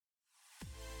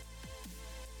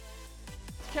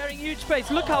carrying huge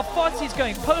space. Look how fast he's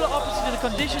going. Polar opposite to the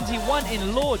conditions he won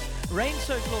in Lords.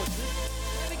 Rain-soaked Lords.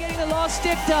 Never getting the last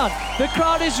step down. The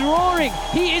crowd is roaring.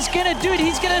 He is going to do it.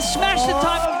 He's going to smash the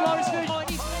time of Loris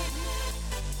Virgin.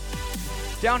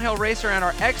 Downhill racer and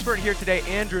our expert here today,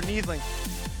 Andrew Neethling.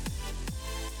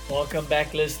 Welcome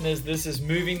back, listeners. This is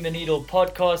Moving the Needle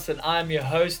podcast, and I'm your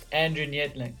host, Andrew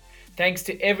Neethling. Thanks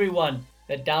to everyone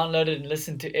that downloaded and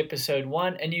listened to episode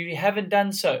 1, and if you haven't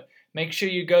done so, make sure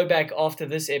you go back after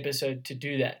this episode to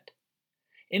do that.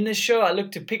 In this show, I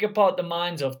look to pick apart the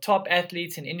minds of top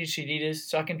athletes and industry leaders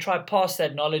so I can try pass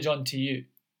that knowledge on to you.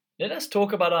 Let us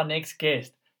talk about our next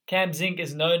guest. Cam Zink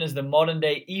is known as the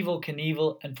modern-day Evel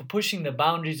Knievel and for pushing the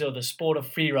boundaries of the sport of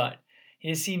freeride. He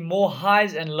has seen more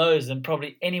highs and lows than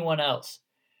probably anyone else.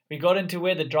 We got into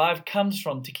where the drive comes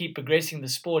from to keep progressing the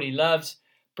sport he loves,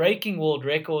 breaking world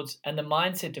records, and the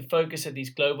mindset to focus at these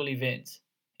global events.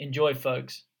 Enjoy,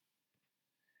 folks.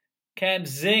 Cam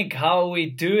Zink, how are we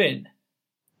doing?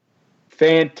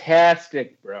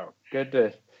 Fantastic, bro. Good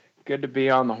to be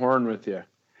on the horn with you.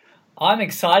 I'm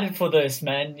excited for this,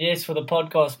 man. Yes, for the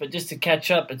podcast, but just to catch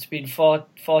up, it's been far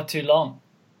too long.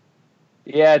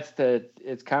 Yeah,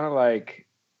 it's kind of like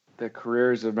the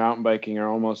careers of mountain biking are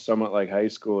almost somewhat like high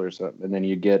school or something, and then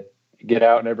you get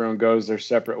out and everyone goes their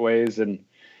separate ways, and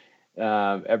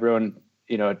everyone,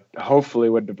 hopefully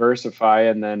would diversify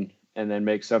and then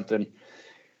make something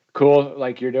cool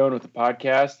like you're doing with the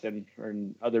podcast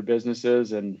and other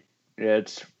businesses. And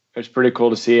it's pretty cool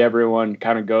to see everyone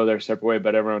kind of go their separate way,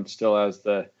 but everyone still has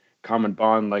the common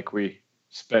bond, like we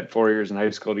spent 4 years in high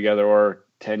school together or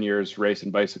 10 years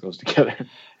racing bicycles together.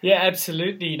 Yeah,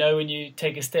 absolutely. When you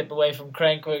take a step away from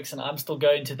Crankworx, and I'm still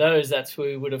going to those, that's where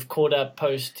we would have caught up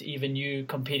post even you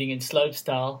competing in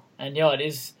slopestyle. And yeah, it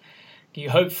is, you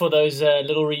hope for those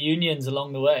little reunions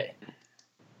along the way.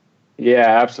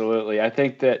 Yeah, absolutely. I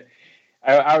think that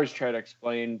I always try to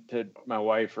explain to my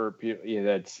wife or people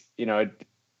that's,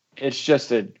 it's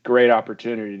just a great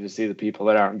opportunity to see the people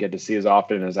that I don't get to see as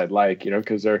often as I'd like,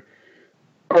 because they're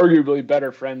arguably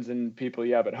better friends than people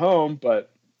you have at home,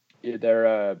 but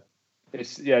they're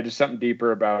it's just something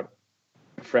deeper about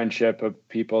friendship of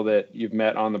people that you've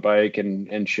met on the bike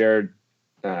and shared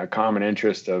common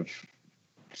interest of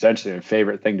essentially a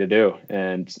favorite thing to do,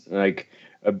 and like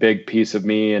a big piece of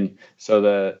me. And so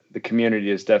the community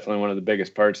is definitely one of the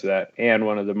biggest parts of that, and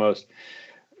one of the most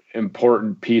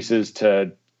important pieces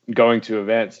to going to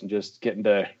events and just getting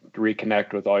to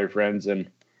reconnect with all your friends and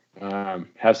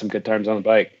have some good times on the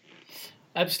bike.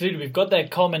 Absolutely. We've got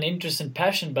that common interest and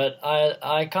passion, but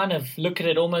I kind of look at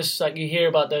it almost like you hear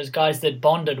about those guys that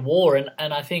bond at war.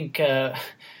 And I think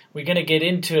we're going to get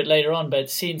into it later on, but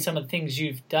seeing some of the things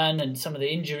you've done and some of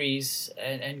the injuries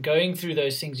and going through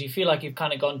those things, you feel like you've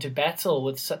kind of gone to battle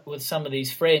with some of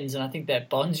these friends. And I think that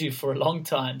bonds you for a long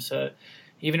time. So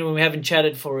even when we haven't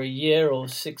chatted for a year or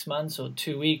 6 months or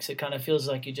 2 weeks, it kind of feels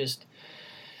like you just,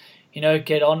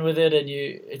 get on with it, and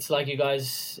it's like you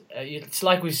guys, it's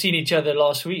like we've seen each other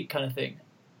last week kind of thing.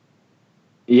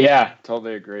 Yeah,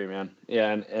 totally agree, man.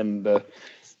 Yeah. And the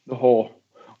whole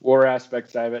war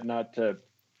aspect of it, not to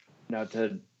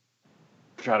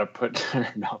try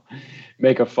to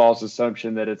make a false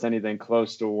assumption that it's anything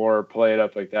close to war or play it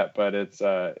up like that, but it's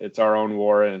our own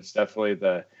war, and it's definitely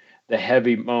the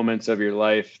heavy moments of your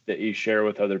life that you share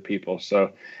with other people.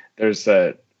 So there's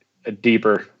a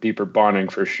deeper bonding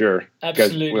for sure.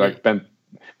 Absolutely. Because we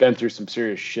been through some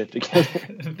serious shit together.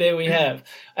 There we have.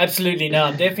 Absolutely. No,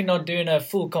 I'm definitely not doing a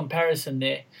full comparison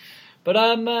there, but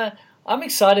I'm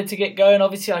excited to get going.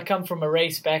 Obviously, I come from a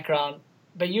race background,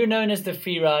 but you're known as the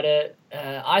freerider.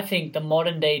 I think the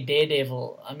modern day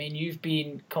Daredevil. I mean, you've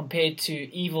been compared to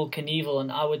Evel Knievel,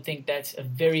 and I would think that's a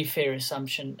very fair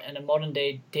assumption, and a modern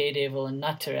day Daredevil and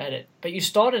nutter at it. But you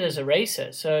started as a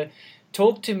racer, so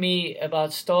talk to me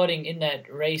about starting in that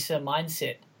racer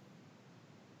mindset.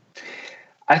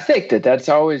 I think that's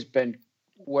always been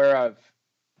where I've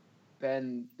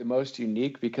been the most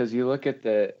unique, because you look at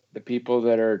the people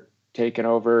that are taking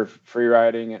over free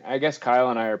riding, and I guess Kyle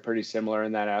and I are pretty similar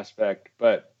in that aspect,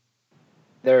 but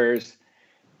there's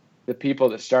the people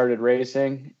that started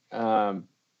racing and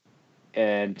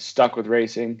stuck with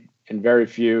racing, and very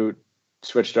few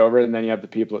switched over. And then you have the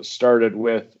people that started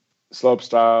with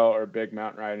slopestyle or big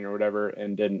mountain riding or whatever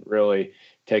and didn't really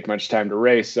take much time to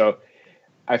race. So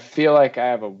I feel like I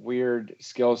have a weird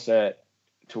skill set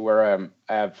to where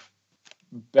I have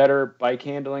better bike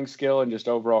handling skill and just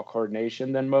overall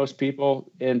coordination than most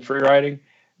people in free riding,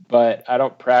 but I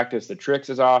don't practice the tricks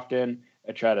as often.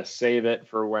 I try to save it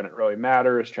for when it really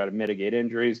matters, try to mitigate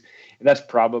injuries. And that's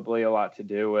probably a lot to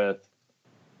do with,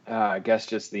 I guess,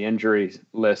 just the injury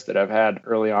list that I've had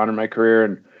early on in my career.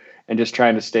 And and just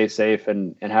trying to stay safe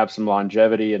and have some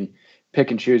longevity and pick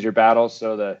and choose your battles.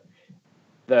 So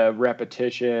the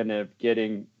repetition of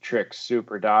getting tricks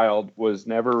super dialed was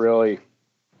never really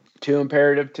too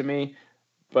imperative to me,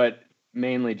 but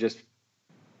mainly just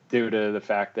due to the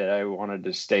fact that I wanted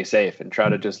to stay safe and try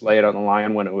to just lay it on the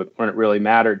line when it really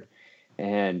mattered.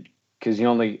 And because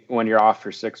when you're off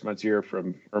for 6 months, a year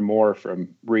or more from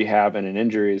rehab and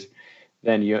injuries,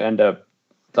 then you end up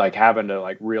like having to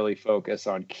like really focus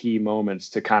on key moments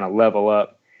to kind of level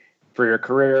up for your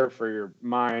career, for your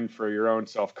mind, for your own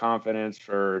self-confidence,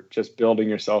 for just building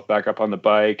yourself back up on the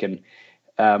bike. And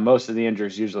most of the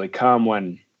injuries usually come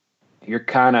when you're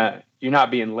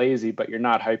not being lazy, but you're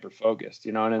not hyper-focused,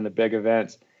 and in the big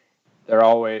events,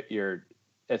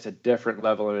 it's a different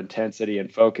level of intensity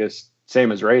and focus,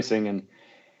 same as racing.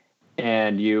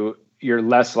 And you're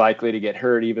less likely to get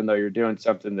hurt, even though you're doing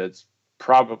something that's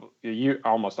probably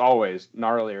almost always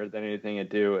gnarlier than anything you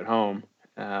do at home.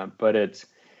 But it's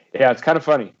kind of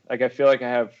funny. Like I feel like I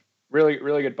have really,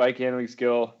 really good bike handling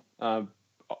skill,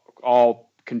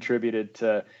 all contributed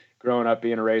to growing up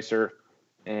being a racer.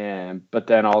 But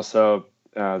then also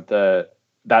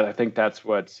I think that's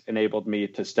what's enabled me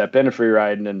to step into free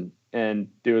riding and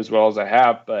do as well as I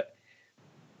have. But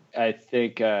I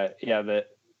think, the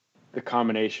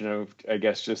combination of, I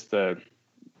guess, just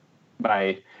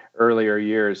my earlier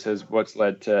years is what's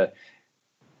led to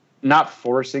not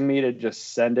forcing me to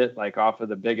just send it like off of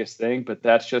the biggest thing, but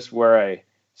that's just where I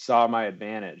saw my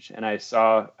advantage. And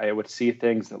I would see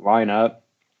things that line up.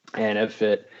 And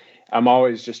I'm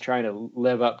always just trying to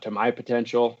live up to my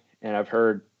potential. And I've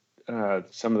heard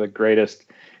some of the greatest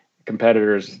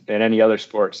competitors in any other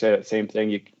sport say that same thing,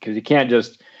 because you can't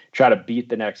just try to beat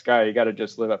the next guy. You got to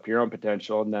just live up to your own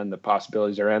potential, and then the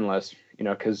possibilities are endless,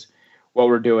 because what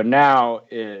we're doing now,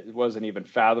 it wasn't even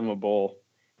fathomable,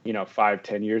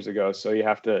 5-10 years ago. So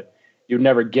you'd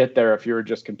never get there if you were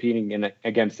just competing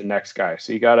against the next guy.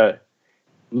 So you got to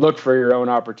look for your own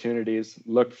opportunities,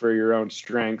 look for your own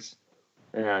strengths,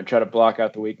 and try to block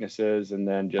out the weaknesses, and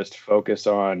then just focus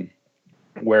on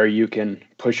where you can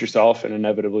push yourself and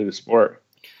inevitably the sport.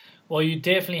 Well, you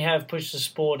definitely have pushed the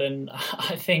sport, and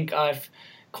I think I've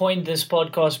coined this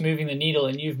podcast Moving the Needle,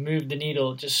 and you've moved the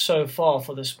needle just so far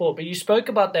for the sport. But you spoke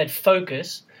about that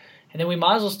focus, and then we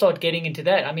might as well start getting into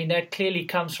that. I mean, that clearly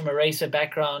comes from a racer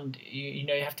background. You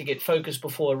have to get focused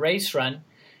before a race run,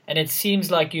 and it seems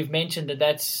like you've mentioned that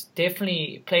that's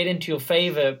definitely played into your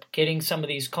favor, getting some of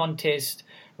these contest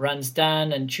runs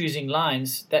done and choosing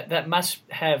lines. That must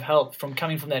have helped from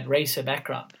coming from that racer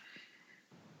background.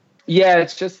 Yeah,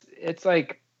 it's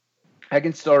like I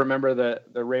can still remember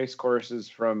the race courses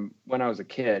from when I was a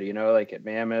kid, like at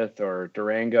Mammoth or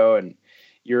Durango, and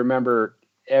you remember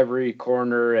every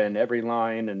corner and every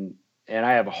line, and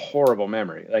I have a horrible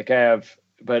memory. Like I have,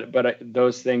 but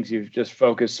those things, you've just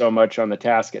focused so much on the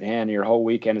task at hand. Your whole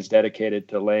weekend is dedicated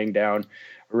to laying down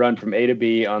a run from A to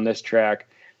B on this track,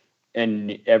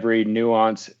 and every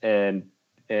nuance and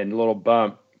little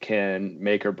bump can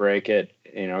make or break it,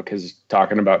 because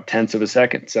talking about tenths of a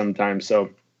second sometimes. So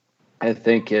I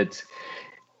think it's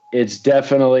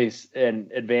definitely an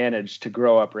advantage to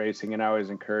grow up racing. And I always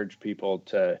encourage people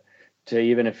to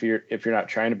even if you're not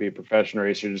trying to be a professional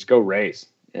racer, just go race.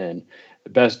 And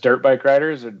the best dirt bike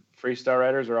riders and freestyle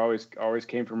riders are always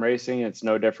came from racing. It's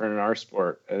no different in our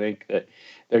sport. I think that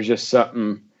there's just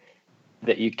something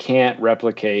that you can't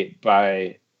replicate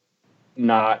by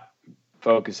not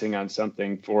focusing on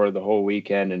something for the whole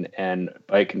weekend, and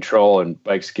bike control and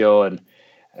bike skill, and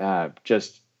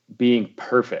just being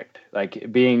perfect, and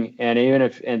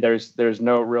there's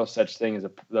no real such thing as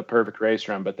the perfect race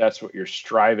run, but that's what you're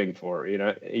striving for.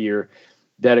 You're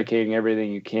dedicating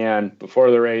everything you can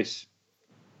before the race,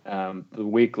 the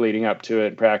week leading up to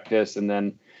it, practice, and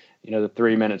then the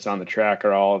 3 minutes on the track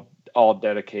are all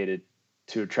dedicated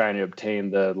to trying to obtain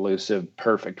the elusive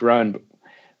perfect run.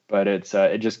 But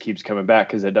it just keeps coming back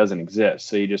because it doesn't exist.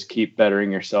 So you just keep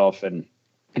bettering yourself and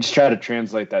just try to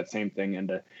translate that same thing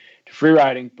into free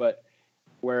riding. But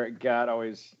where it got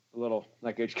always a little,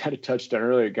 like I kind of touched on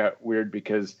earlier, it got weird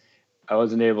because I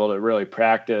wasn't able to really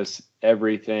practice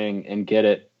everything and get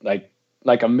it like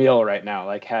a meal right now,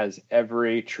 like has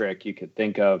every trick you could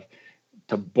think of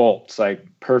to bolts, like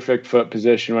perfect foot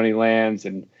position when he lands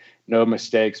and no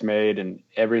mistakes made and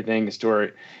everything is to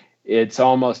where it's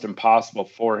almost impossible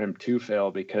for him to fail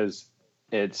because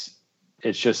it's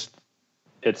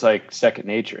like second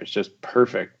nature. It's just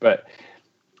perfect. But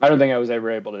I don't think I was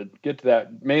ever able to get to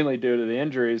that, mainly due to the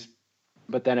injuries.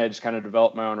 But then I just kind of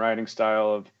developed my own riding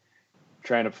style of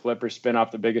trying to flip or spin off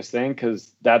the biggest thing,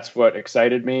 because that's what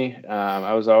excited me.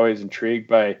 I was always intrigued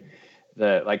by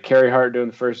like Carey Hart doing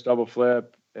the first double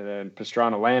flip, and then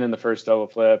Pastrana landing the first double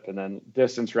flip, and then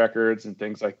distance records and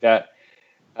things like that.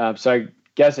 So I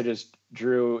guess I just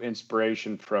drew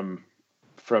inspiration from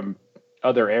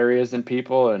other areas and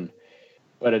people,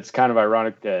 but it's kind of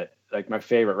ironic that like my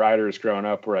favorite riders growing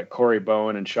up were like Corey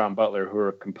Bowen and Sean Butler, who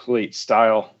are complete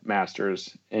style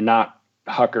masters and not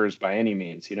huckers by any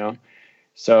means, you know?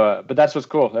 So, but that's what's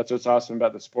cool. That's what's awesome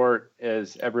about the sport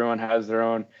is everyone has their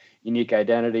own unique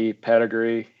identity,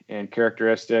 pedigree, and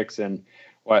characteristics, and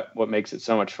what makes it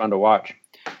so much fun to watch.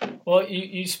 Well,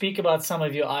 you speak about some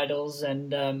of your idols,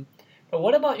 but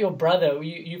what about your brother?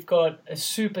 You've got a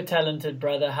super talented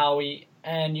brother, Howie,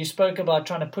 and you spoke about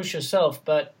trying to push yourself,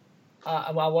 but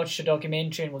I watched a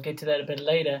documentary, and we'll get to that a bit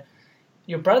later.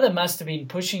 Your brother must have been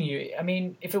pushing you. I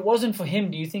mean, if it wasn't for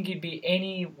him, do you think you'd be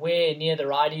anywhere near the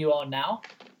rider you are now?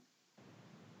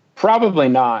 Probably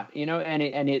not, you know,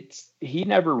 and he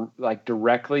never like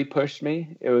directly pushed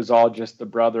me. It was all just the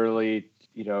brotherly,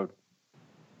 you know,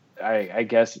 I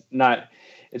guess not,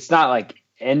 it's not like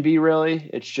envy really.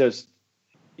 It's just,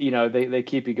 you know, they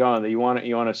keep you going. You want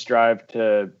to strive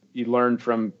to, you learn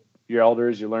from your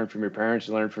elders, you learn from your parents,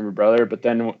 you learn from your brother, but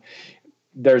then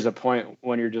there's a point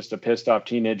when you're just a pissed off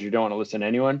teenager, you don't want to listen to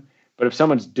anyone. But if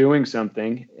someone's doing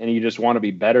something and you just want to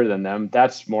be better than them,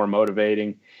 that's more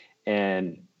motivating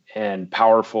and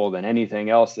powerful than anything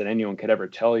else that anyone could ever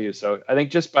tell you. So I think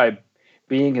just by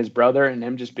being his brother and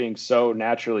him just being so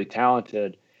naturally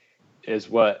talented is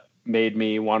what made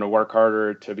me want to work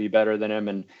harder to be better than him.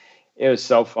 And it was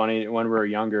so funny when we were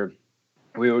younger,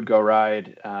 we would go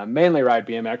mainly ride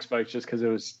BMX bikes just because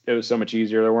it was so much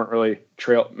easier. There weren't really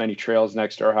many trails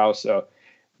next to our house. So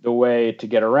the way to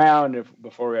get around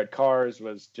before we had cars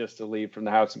was just to leave from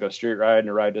the house and go street ride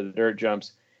and ride to the dirt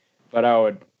jumps. But I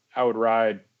would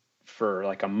ride for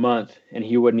like a month and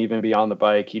he wouldn't even be on the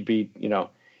bike. He'd be, you know,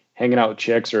 hanging out with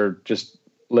chicks or just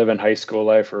living high school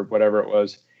life or whatever it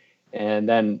was. And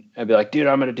then I'd be like, dude,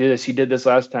 I'm going to do this. He did this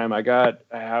last time. I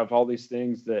have all these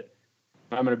things that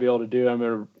I'm going to be able to do. I'm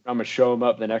going to show him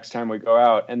up the next time we go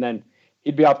out. And then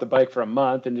he'd be off the bike for a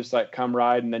month and just like come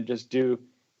ride and then just do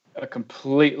a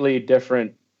completely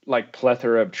different like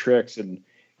plethora of tricks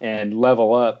and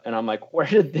level up. And I'm like, where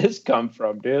did this come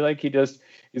from, dude? Like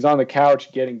he's on the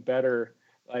couch getting better,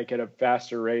 like at a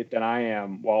faster rate than I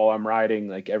am while I'm riding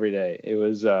like every day. It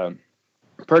was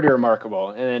pretty remarkable.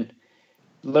 And then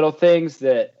little things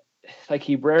that like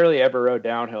he rarely ever rode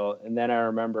downhill. And then I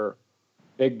remember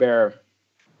Big Bear,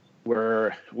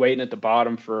 we're waiting at the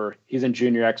bottom he's in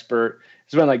junior expert.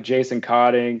 It's when like Jason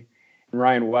Cotting and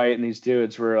Ryan White and these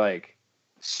dudes were like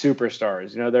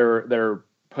superstars. You know, they're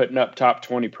putting up top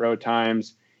 20 pro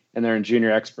times and they're in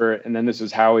junior expert. And then this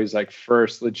is Howie's like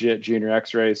first legit junior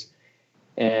X race.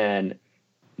 And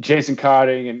Jason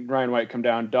Cotting and Ryan White come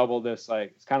down, double this,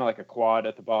 like, it's kind of like a quad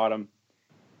at the bottom.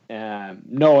 And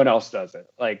no one else does it.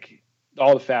 Like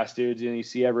all the fast dudes, and you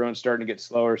see everyone starting to get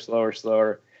slower.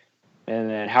 And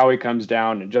then Howie comes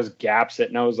down and just gaps it.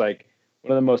 And I was like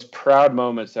one of the most proud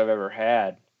moments I've ever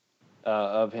had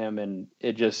of him. And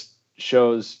it just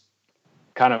shows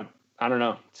kind of, I don't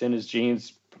know, it's in his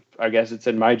genes. I guess it's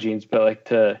in my genes, but like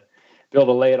to be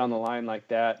able to lay it on the line like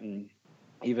that. And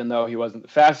even though he wasn't the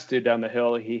fastest dude down the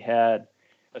hill, he had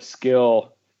a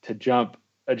skill to jump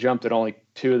a jump that only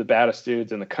two of the baddest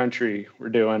dudes in the country were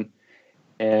doing,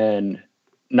 and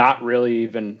not really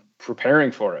even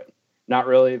preparing for it, not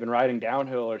really even riding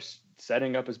downhill or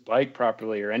setting up his bike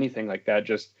properly or anything like that,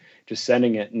 just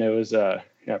sending it. And it was a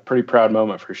pretty proud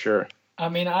moment for sure. I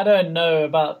mean, I don't know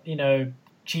about, you know,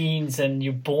 genes and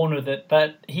you're born with it,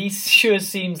 but he sure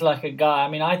seems like a guy. I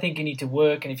mean, I think you need to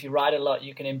work, and if you ride a lot,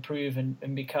 you can improve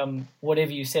and become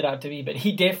whatever you set out to be. But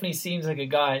he definitely seems like a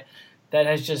guy that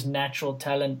has just natural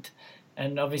talent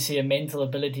and obviously a mental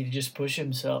ability to just push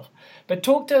himself. But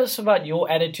talk to us about your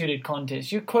attitude at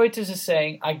contests. Your quote is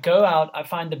saying, I go out, I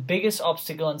find the biggest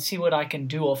obstacle and see what I can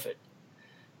do off it.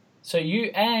 So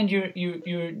you're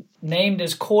named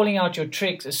as calling out your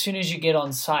tricks as soon as you get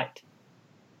on site.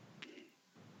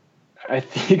 I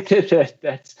think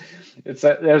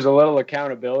there's a little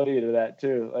accountability to that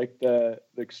too, like the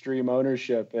extreme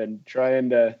ownership and trying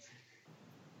to,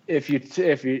 if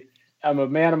you I'm a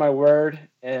man of my word,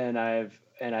 and I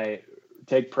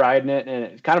take pride in it, and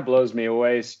it kind of blows me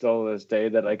away still to this day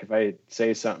that like if I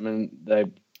say something that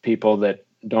people that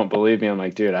don't believe me, I'm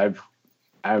like, dude,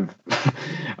 I'm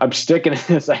sticking to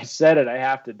this. I said it, I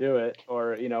have to do it,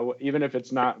 or you know, even if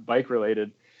it's not bike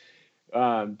related.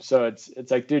 So it's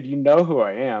like, dude, you know who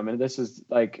I am, and this is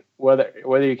like whether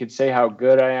you could say how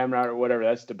good I am or whatever,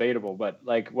 that's debatable. But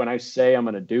like when I say I'm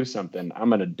going to do something, I'm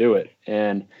going to do it,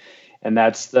 and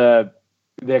that's the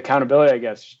the accountability, I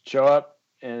guess. Show up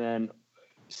and then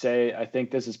say, I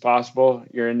think this is possible.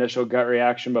 Your initial gut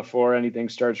reaction before anything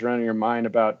starts running your mind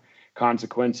about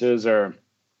consequences or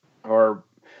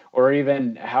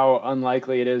even how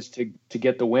unlikely it is to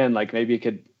get the win. Like maybe you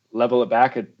could level it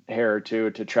back a hair or two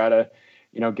to try to,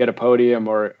 get a podium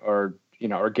or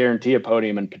guarantee a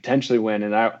podium and potentially win.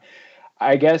 And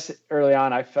I guess early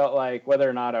on, I felt like whether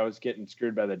or not I was getting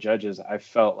screwed by the judges, I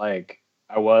felt like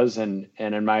I was, and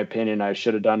in my opinion, I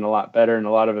should have done a lot better in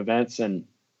a lot of events. And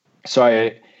so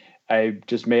I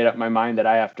just made up my mind that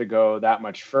I have to go that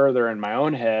much further in my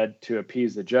own head to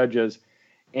appease the judges.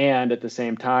 And at the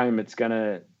same time, it's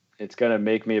gonna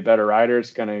make me a better rider.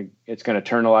 It's gonna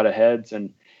turn a lot of heads.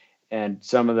 And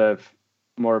some of the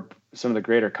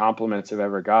greater compliments I've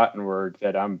ever gotten were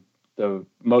that I'm the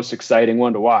most exciting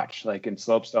one to watch, like in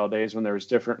slopestyle days when there was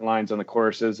different lines on the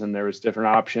courses and there was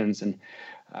different options. And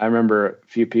I remember a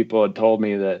few people had told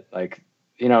me that, like,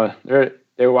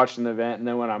 they were watching the event, and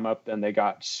then when I'm up, then they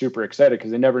got super excited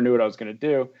because they never knew what I was going to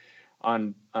do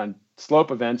on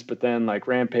slope events. But then like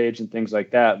Rampage and things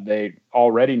like that, they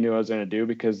already knew I was going to do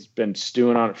because I've been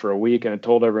stewing on it for a week, and I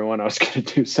told everyone I was going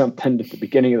to do something at the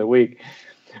beginning of the week.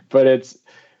 But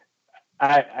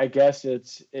I guess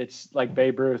it's like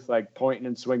Babe Ruth, like pointing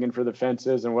and swinging for the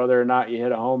fences, and whether or not you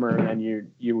hit a homer, and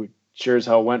you sure as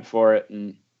hell went for it,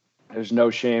 and there's no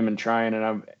shame in trying.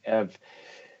 And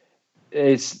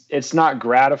it's not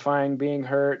gratifying being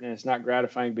hurt, and it's not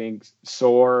gratifying being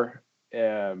sore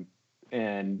and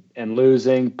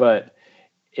losing. But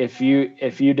if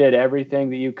you did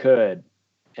everything that you could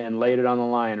and laid it on the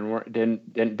line and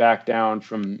didn't back down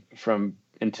from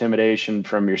intimidation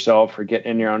from yourself or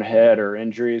getting in your own head or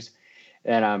injuries,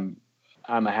 and I'm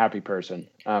a happy person.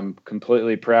 I'm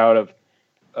completely proud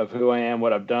of who I am,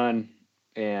 what I've done,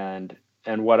 and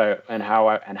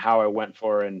how I went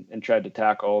for and tried to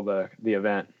tackle the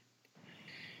event.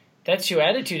 That's your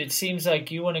attitude. It seems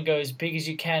like you want to go as big as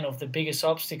you can off the biggest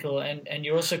obstacle, and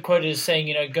you're also quoted as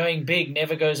saying, going big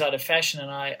never goes out of fashion,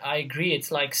 and I agree. It's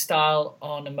like style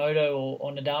on a moto or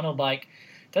on a downhill bike.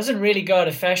 Doesn't really go out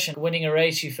of fashion. Winning a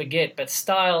race, you forget, but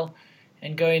style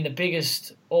and going the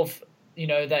biggest off,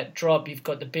 that drop, you've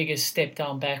got the biggest step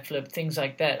down backflip, things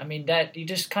like that. I mean, that you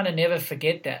just kind of never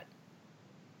forget that.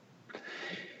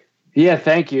 Yeah,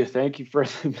 thank you for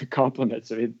the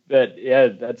compliments. I mean,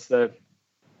 that's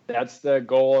the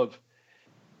goal of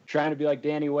trying to be like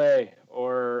Danny Way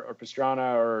or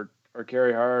Pastrana or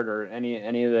Carey Hart or any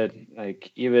of the, like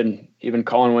even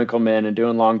Colin Winkleman, and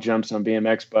doing long jumps on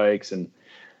BMX bikes. And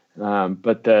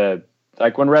but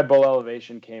like when Red Bull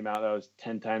Elevation came out, that was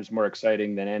 10 times more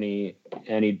exciting than any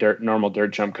normal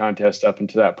dirt jump contest up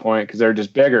until that point, because they're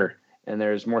just bigger and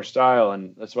there's more style.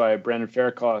 And that's why Brendan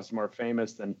Fairclough is more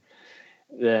famous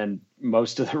than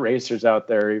most of the racers out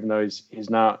there, even though he's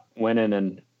not winning.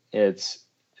 And it's,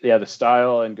 the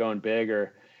style and going big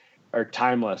are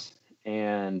timeless.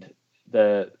 And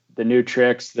the new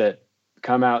tricks that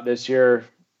come out this year,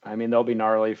 I mean, they'll be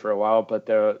gnarly for a while, but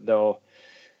they'll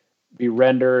be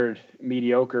rendered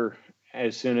mediocre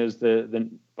as soon as the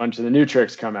bunch of the new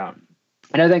tricks come out.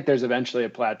 And I think there's eventually a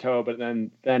plateau, but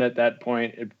then at that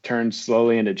point it turns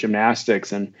slowly into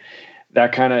gymnastics, and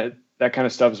that kind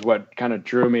of stuff is what kind of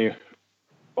drew me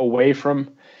away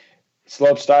from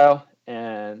slopestyle,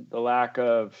 and the lack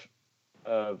of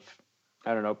I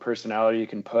don't know, personality you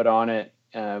can put on it,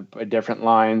 different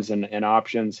lines and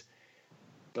options.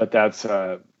 But that's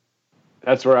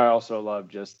where I also love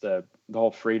just the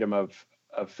whole freedom of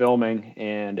filming.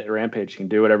 And at Rampage, you can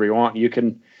do whatever you want. You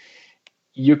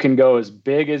can go as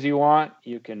big as you want.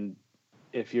 You can,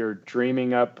 if you're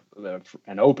dreaming up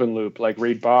an open loop like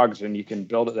Reed Boggs, and you can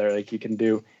build it there. Like, you can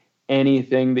do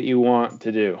anything that you want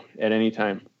to do at any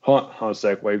time. Hold on a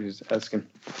sec. Wave is asking.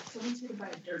 Someone said to buy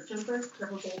a dirt jumper.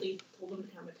 Trevor Goldie told him to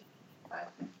come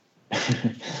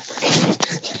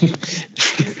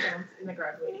in the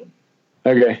graduating.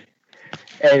 Okay.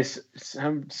 Hey,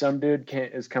 some dude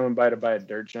is coming by to buy a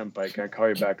dirt jump bike. Can I call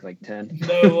you back in like 10?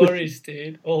 No worries,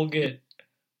 dude. All good.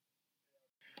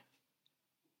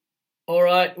 All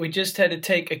right, we just had to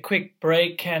take a quick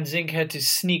break. Cam Zink had to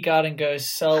sneak out and go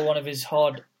sell one of his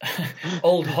old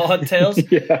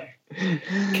hardtails. Yeah.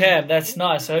 Cam, that's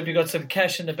nice. I hope you got some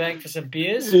cash in the bank for some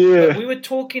beers. Yeah. But we were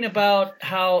talking about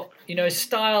how,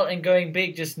 style and going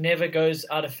big just never goes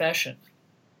out of fashion.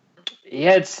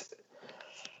 Yeah,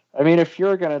 if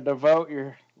you're going to devote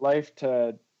your life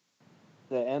to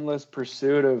the endless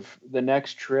pursuit of the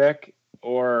next trick,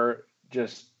 or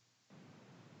just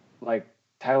like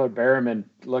Tyler Berriman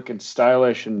looking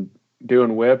stylish and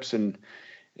doing whips and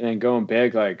going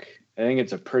big, like, I think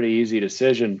it's a pretty easy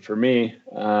decision for me.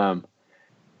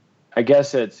 I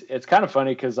guess it's kind of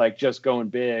funny because like just going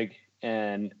big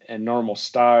and normal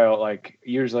style like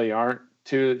usually aren't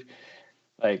too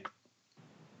like,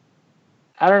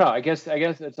 I don't know. I guess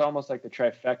it's almost like the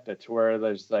trifecta to where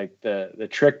there's like the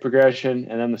trick progression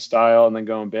and then the style and then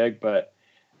going big. But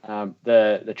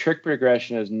the trick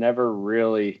progression has never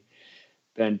really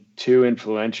been too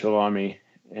influential on me.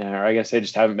 Or I guess I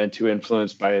just haven't been too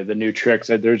influenced by the new tricks.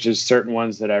 There's just certain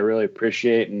ones that I really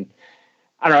appreciate. And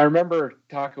I don't know, I remember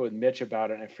talking with Mitch about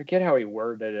it. And I forget how he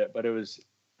worded it, but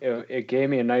it gave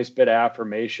me a nice bit of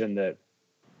affirmation that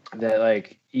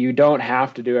like you don't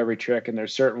have to do every trick, and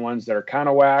there's certain ones that are kind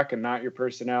of whack and not your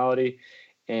personality,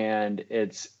 and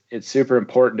it's super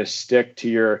important to stick to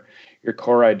your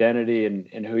core identity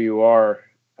and who you are.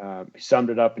 He summed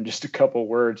it up in just a couple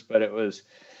words, but it was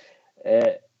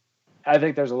I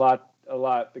think there's a lot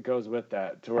that goes with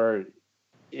that, to where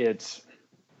it's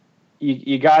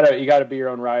you gotta be your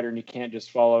own rider, and you can't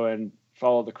just follow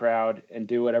the crowd and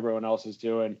do what everyone else is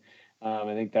doing. I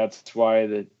think that's why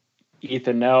the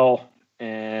Ethan Nell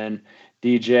and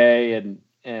DJ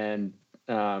and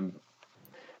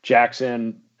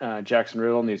Jackson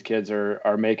Riddle and these kids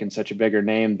are making such a bigger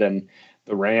name than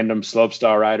the random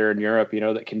slopestyle rider in Europe,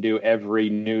 that can do every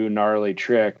new gnarly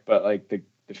trick. But like the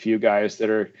few guys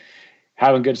that are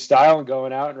having good style and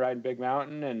going out and riding big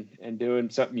mountain and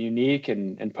doing something unique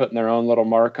and putting their own little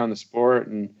mark on the sport.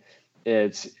 And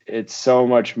it's so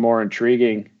much more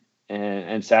intriguing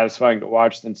and satisfying to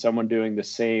watch than someone doing the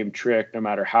same trick, no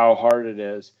matter how hard it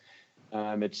is.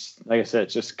 It's like I said,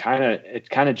 it's just kind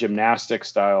of gymnastic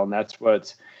style, and that's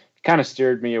what's kind of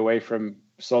steered me away from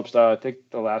slopestyle. I think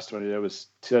the last one I did was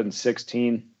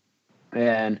 2016,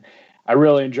 and I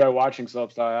really enjoy watching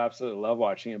slopestyle. I absolutely love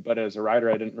watching it, but as a rider,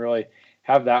 I didn't really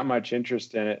have that much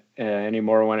interest in it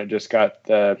anymore when it just got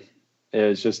it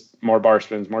was just more bar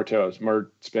spins, more toes,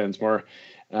 more spins, more.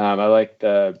 I like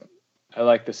the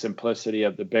simplicity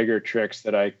of the bigger tricks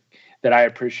that I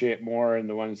appreciate more, and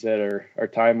the ones that are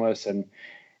timeless and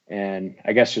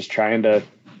I guess just trying to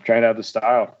have the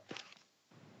style.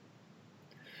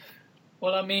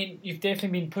 Well, I mean, you've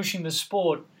definitely been pushing the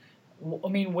sport. I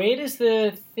mean, where does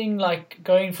the thing like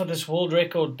going for this world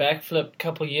record backflip a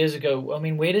couple of years ago, I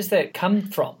mean, where does that come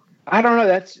from? I don't know.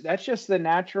 That's just the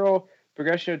natural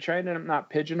progression of trying to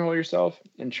not pigeonhole yourself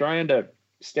and trying to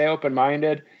stay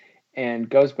open-minded, and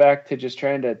goes back to just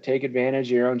trying to take advantage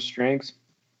of your own strengths.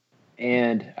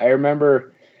 And I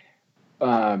remember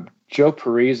Joe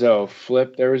Parisot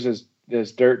flipped. There was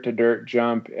this dirt-to-dirt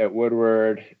jump at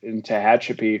Woodward in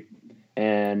Tehachapi,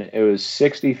 and it was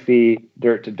 60 feet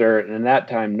dirt-to-dirt. And in that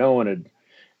time, no one had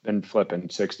been flipping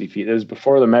 60 feet. It was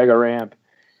before the mega ramp.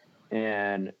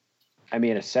 And, I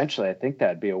mean, essentially, I think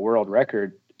that'd be a world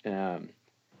record. And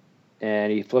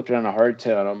he flipped it on a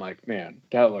hardtail, and I'm like, man,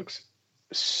 that looks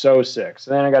so sick.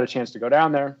 So then I got a chance to go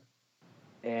down there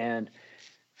and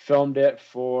filmed it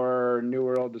for New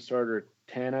World Disorder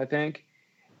 10, I think.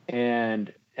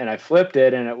 And I flipped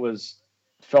it, and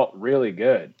felt really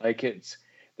good. Like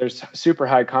there's super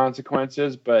high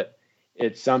consequences, but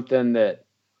it's something that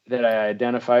I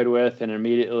identified with, and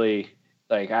immediately,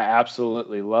 like, I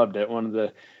absolutely loved it. One of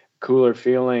the cooler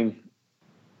feeling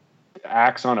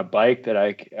acts on a bike that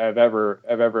I've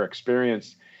ever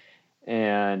experienced.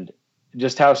 And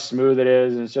just how smooth it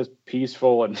is, and it's just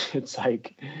peaceful, and it's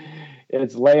like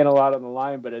it's laying a lot on the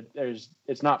line, but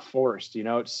it's not forced,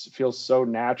 it feels so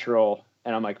natural.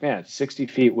 And I'm like, man, 60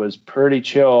 feet was pretty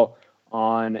chill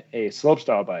on a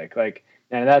slopestyle bike. Like,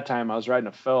 and at that time I was riding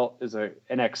a Felt as an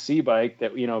XC bike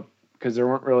that, because there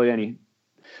weren't really any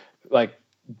like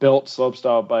built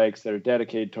slopestyle bikes that are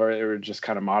dedicated to it. They were just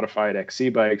kind of modified XC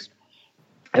bikes,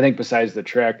 I think, besides the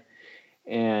Trek.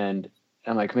 And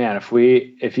I'm like, man,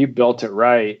 if you built it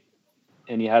right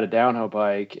and you had a downhill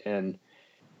bike and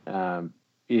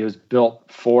it was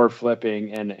built for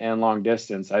flipping and long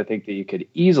distance, I think that you could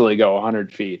easily go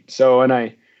 100 feet. So when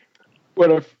I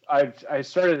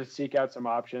started to seek out some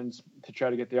options to try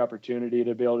to get the opportunity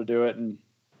to be able to do it, and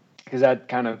because that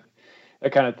kind of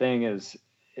thing it's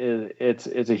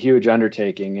a huge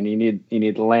undertaking, and you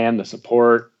need the land, the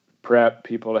support, prep,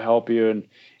 people to help you,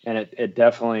 and it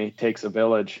definitely takes a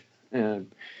village.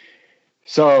 And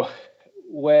so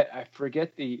I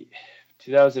forget the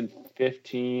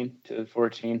 2015 to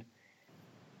 14.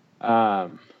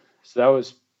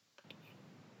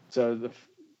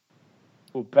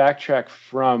 We'll backtrack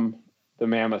from the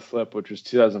Mammoth Flip, which was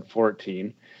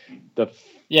 2014.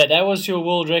 That was your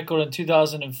world record in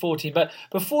 2014. But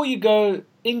before you go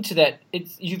into that,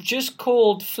 you've just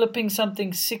called flipping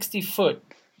something 60 foot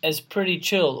as pretty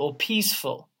chill or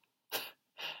peaceful.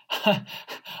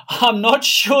 I'm not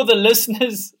sure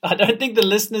I don't think the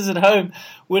listeners at home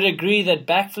would agree that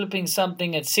backflipping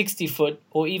something at 60 foot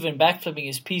or even backflipping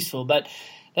is peaceful, but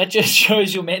that just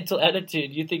shows your mental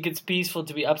attitude. You think it's peaceful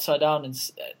to be upside down in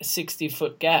a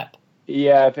 60-foot gap.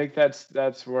 Yeah, I think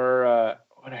that's where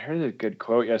when I heard a good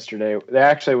quote yesterday. They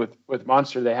actually with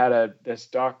Monster, they had this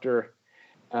doctor.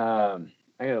 I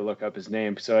gotta look up his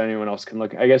name so anyone else can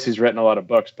look. I guess he's written a lot of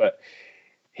books, but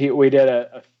we did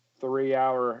a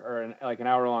 3-hour or an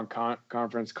hour-long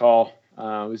conference call.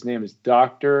 His name is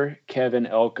Dr. Kevin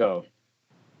Elko,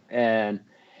 and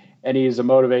he's a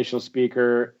motivational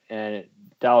speaker and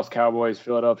Dallas Cowboys,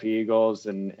 Philadelphia Eagles,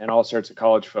 and all sorts of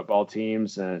college football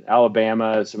teams, and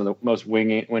Alabama, some of the most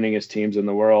winningest teams in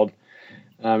the world.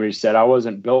 He said, I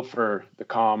wasn't built for the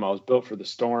calm, I was built for the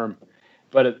storm.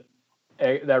 But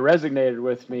that resonated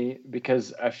with me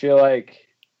because I feel like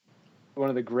one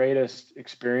of the greatest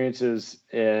experiences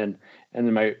and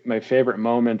my favorite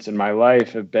moments in my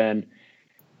life have been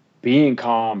being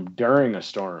calm during a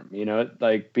storm.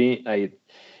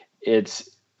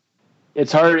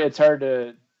 It's hard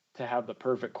to have the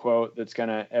perfect quote that's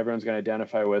everyone's gonna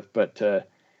identify with, but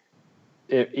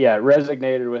it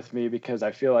resonated with me because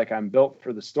I feel like I'm built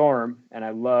for the storm, and I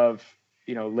love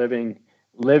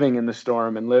living in the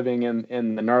storm and living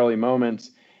in the gnarly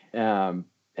moments, and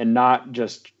not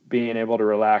just being able to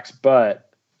relax. But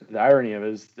the irony of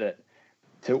it is that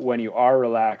when you are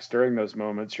relaxed during those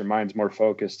moments, your mind's more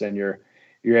focused and you're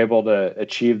able to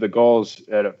achieve the goals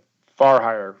at a far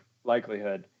higher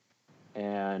likelihood.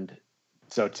 And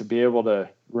so to be able to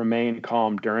remain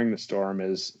calm during the storm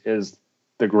is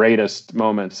the greatest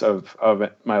moments of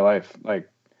my life, like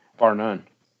bar none.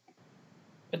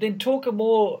 But then talk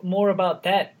more about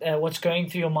that, what's going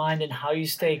through your mind and how you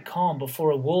stay calm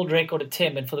before a world record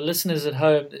attempt. And for the listeners at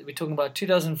home, we're talking about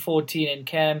 2014, and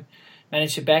Cam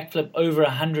managed to backflip over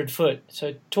 100 foot.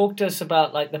 So talk to us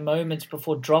about the moments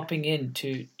before dropping in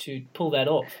to pull that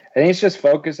off. I think it's just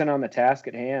focusing on the task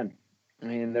at hand. I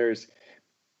mean, there's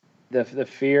the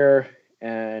fear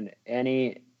and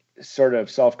any sort of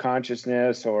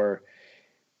self-consciousness or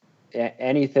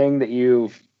anything that you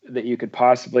could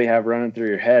possibly have running through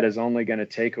your head is only going to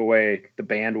take away the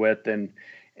bandwidth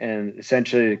and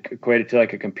essentially equate it to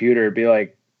like a computer. It'd be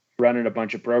like running a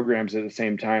bunch of programs at the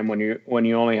same time when you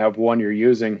only have one you're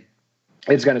using.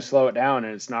 It's going to slow it down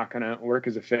and it's not going to work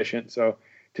as efficient. So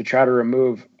to try to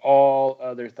remove all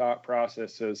other thought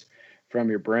processes from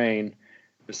your brain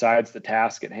besides the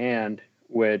task at hand,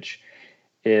 which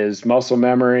is muscle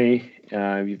memory.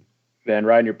 You've been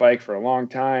riding your bike for a long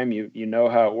time. You know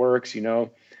how it works. You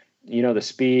know the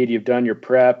speed. You've done your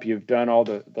prep. You've done all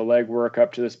the leg work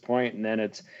up to this point, and then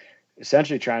it's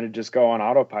essentially trying to just go on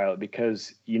autopilot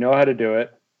because you know how to do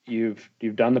it. You've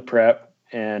done the prep,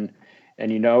 and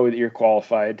you know that you're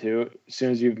qualified to. As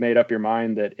soon as you've made up your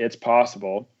mind that it's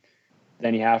possible,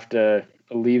 then you have to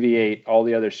alleviate all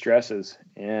the other stresses,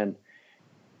 and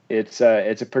it's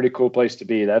a pretty cool place to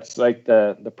be. That's like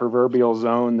the proverbial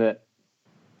zone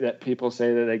that people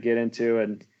say that they get into.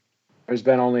 And there's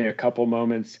been only a couple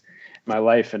moments in my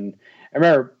life. And I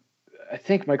remember, I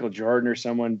think Michael Jordan or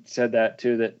someone said that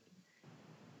too, that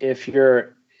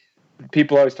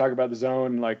people always talk about the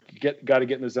zone, like you got to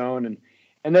get in the zone,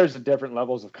 and there's different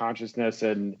levels of consciousness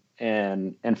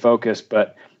and focus,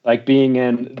 but like being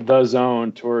in the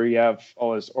zone to where you have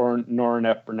all this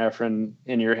norepinephrine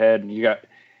in your head and you got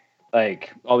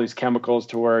like all these chemicals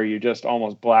to where you just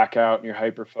almost black out and you're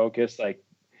hyper focused. Like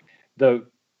the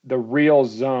real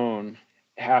zone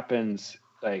happens.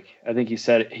 Like, I think he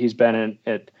said he's been in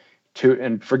it too,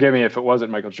 and forgive me if it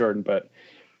wasn't Michael Jordan, but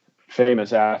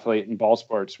famous athlete in ball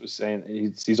sports was saying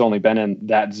he's only been in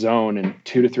that zone and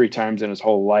 2 to 3 times in his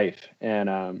whole life. And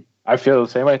I feel the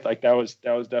same way. Like that was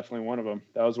definitely one of them.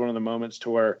 That was one of the moments to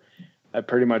where I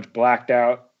pretty much blacked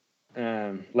out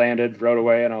and landed, rode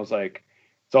away. And I was like,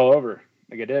 it's all over.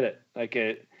 Like I did it. Like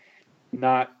it,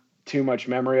 not too much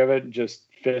memory of it, just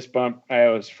fist bump. I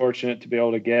was fortunate to be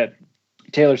able to get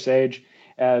Taylor Sage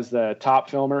as the top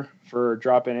filmer for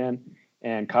dropping in,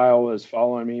 and Kyle was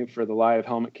following me for the live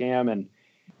helmet cam. And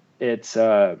it's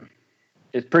a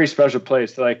pretty special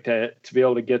place to be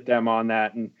able to get them on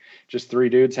that, and just 3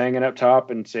 dudes hanging up top,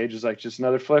 and Sage is like, just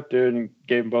another flip, dude, and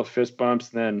gave them both fist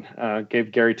bumps. And then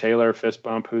gave Gary Taylor a fist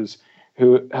bump,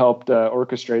 who helped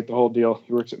orchestrate the whole deal.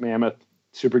 He works at Mammoth,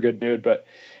 super good dude. But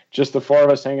just the 4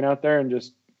 of us hanging out there and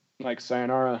just like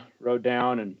sayonara, rode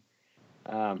down, and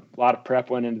a lot of prep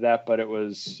went into that, but it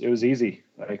was easy.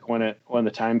 Like when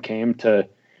the time came to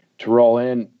roll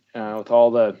in with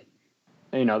all the,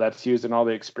 that's using all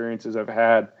the experiences I've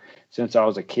had since I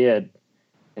was a kid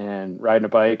and riding a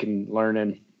bike and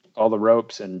learning all the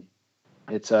ropes and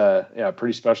it's a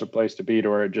pretty special place to be, to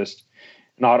where it just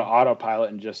not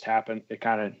autopilot and just happen. It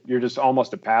kind of, you're just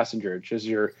almost a passenger. It's just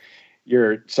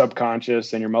your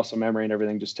subconscious and your muscle memory and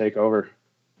everything just take over.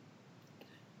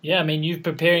 Yeah, I mean, you're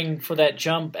preparing for that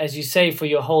jump, as you say, for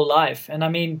your whole life. And I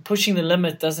mean, pushing the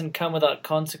limit doesn't come without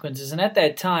consequences. And at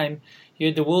that time, you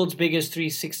had the world's biggest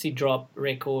 360 drop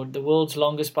record, the world's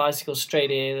longest bicycle straight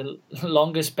air, the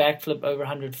longest backflip over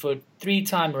 100 foot,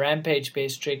 3-time Rampage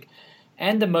best trick,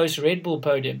 and the most Red Bull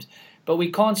podiums. But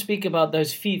we can't speak about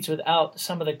those feats without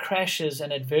some of the crashes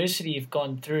and adversity you've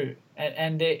gone through.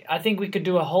 And I think we could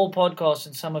do a whole podcast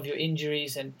on some of your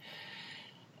injuries and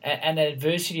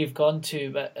adversity you've gone to,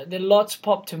 but there lots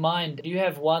pop to mind. Do you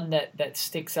have one that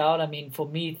sticks out? I mean, for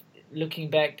me,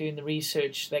 looking back, doing the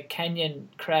research, that Canyon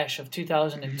crash of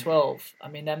 2012, I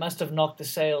mean, that must have knocked the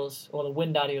sails or the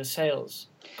wind out of your sails,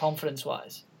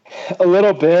 confidence-wise. A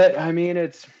little bit. I mean,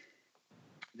 that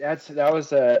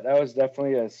was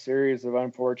definitely a series of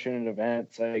unfortunate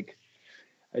events. Like,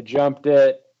 I jumped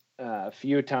it a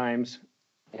few times,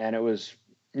 and it was,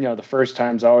 the first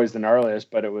time's always the gnarliest,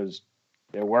 but it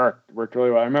worked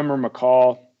really well. I remember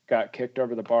McCall got kicked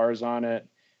over the bars on it,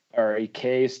 or he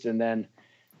cased, and then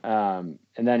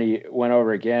he went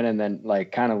over again, and then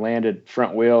like kind of landed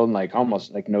front wheel and like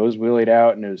almost like nose wheelied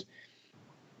out.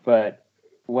 But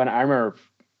when I remember,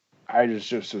 I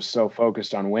just was so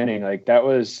focused on winning. Like, that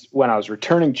was when I was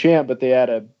returning champ, but they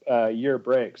had a year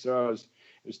break. So it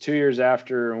was 2 years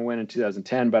after I went in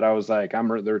 2010, but I was like, I'm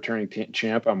the returning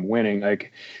champ. I'm winning.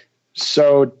 Like,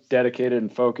 so dedicated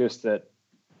and focused that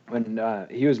when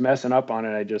he was messing up on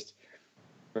it, I just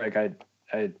I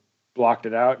blocked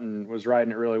it out and was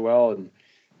riding it really well. And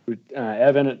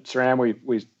Evan at SRAM,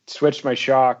 we switched my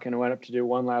shock and I went up to do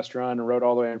one last run and rode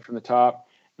all the way in from the top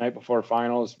night before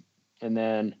finals. And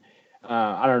then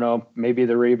I don't know, maybe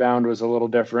the rebound was a little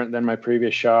different than my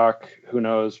previous shock. Who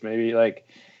knows? Maybe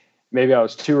I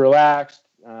was too relaxed.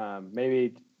 And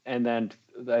then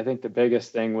I think the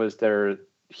biggest thing was there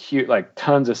huge, like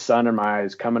tons of sun in my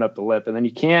eyes coming up the lip, and then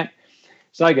it's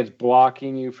not like it's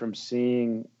blocking you from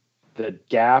seeing the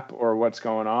gap or what's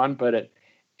going on, but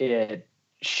it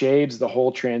shades the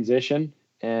whole transition.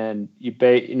 And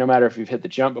no matter if you've hit the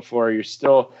jump before,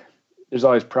 there's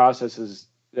always processes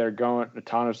that are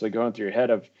autonomously going through your head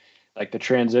of like the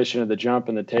transition of the jump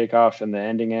and the takeoff and the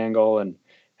ending angle and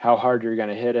how hard you're going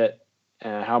to hit it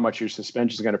and how much your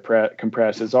suspension is going to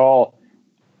compress. It's all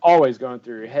always going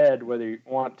through your head, whether you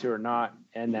want to or not.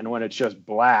 And then when it's just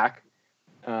black,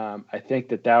 I think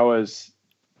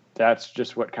that's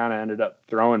just what kind of ended up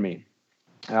throwing me.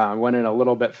 I went in a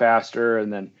little bit faster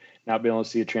and then not being able to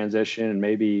see a transition and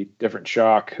maybe different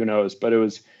shock, who knows, but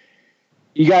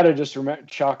you got to just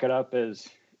chalk it up as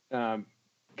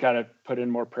kind of put in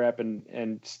more prep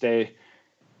and stay,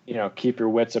 keep your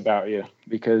wits about you,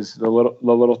 because the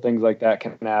little things like that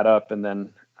can add up, and then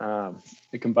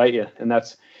it can bite you. And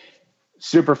that's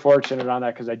super fortunate on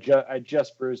that, because I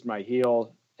just bruised my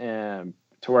heel and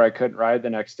to where I couldn't ride the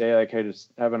next day. Like, I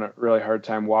just having a really hard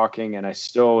time walking, and I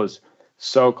still was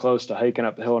so close to hiking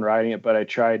up the hill and riding it. But I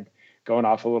tried going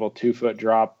off a little 2-foot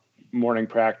drop morning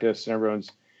practice, and everyone's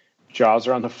jaws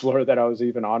are on the floor that I was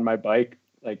even on my bike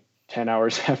like 10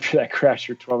 hours after that crash,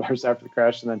 or 12 hours after the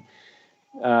crash. And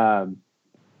then,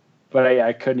 but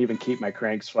I couldn't even keep my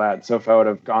cranks flat. So if I would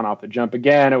have gone off the jump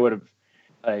again, it would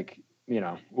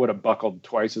have buckled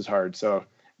twice as hard. So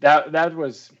that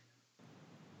was,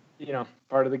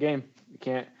 part of the game.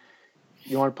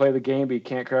 You want to play the game, but you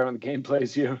can't cry when the game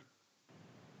plays you.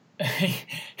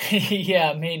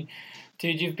 Yeah. I mean,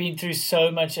 dude, you've been through so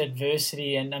much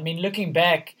adversity. And I mean, looking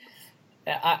back,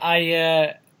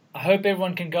 I hope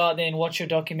everyone can go out there and watch your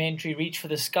documentary, Reach for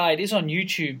the Sky. It is on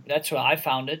YouTube. That's where I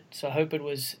found it. So I hope it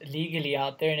was legally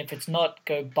out there. And if it's not,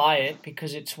 go buy it,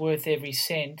 because it's worth every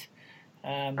cent.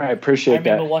 I appreciate that.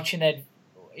 I remember watching that.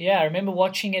 Yeah, I remember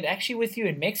watching it actually with you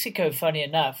in Mexico, funny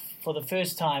enough, for the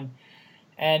first time.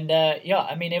 And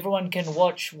I mean, everyone can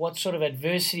watch what sort of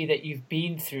adversity that you've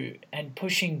been through and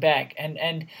pushing back.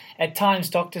 And at times,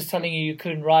 doctors telling you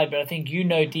couldn't ride, but I think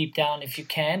deep down if you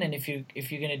can and if you're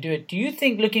going to do it. Do you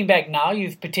think, looking back now,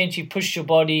 you've potentially pushed your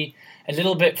body a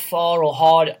little bit far or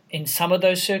hard in some of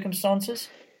those circumstances?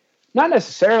 Not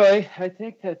necessarily. I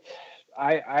think that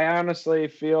I honestly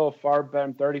feel far better.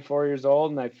 I'm 34 years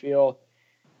old, and I feel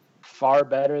far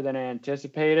better than I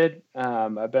anticipated.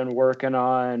 I've been working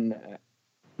on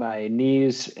my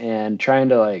knees and trying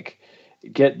to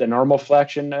get the normal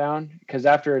flexion down, because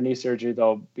after a knee surgery,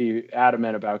 they'll be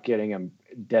adamant about getting them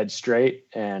dead straight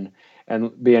and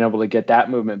being able to get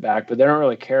that movement back, but they don't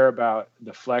really care about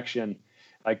the flexion,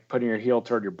 like putting your heel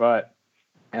toward your butt.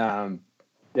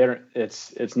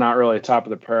 it's not really top of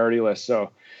the priority list.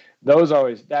 So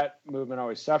that movement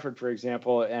always suffered, for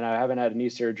example, and I haven't had a knee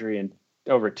surgery in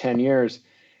over 10 years.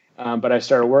 But I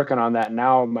started working on that.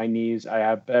 Now my knees, I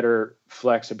have better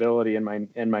flexibility in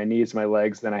my knees, my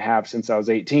legs than I have since I was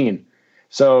 18.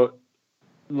 So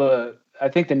I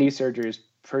think the knee surgery is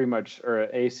pretty much, or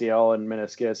ACL and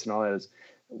meniscus and all that, is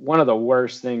one of the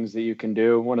worst things that you can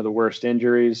do. One of the worst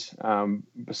injuries,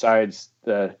 besides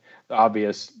the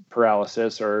obvious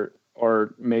paralysis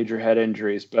or major head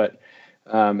injuries. But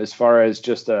as far as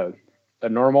just a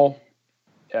normal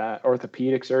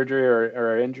orthopedic surgery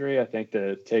or injury, I think that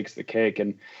it takes the cake,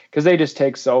 and because they just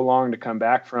take so long to come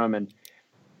back from. And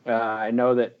I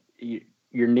know that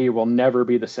your knee will never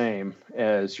be the same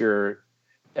as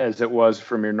it was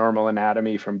from your normal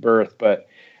anatomy from birth. But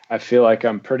I feel like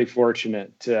I'm pretty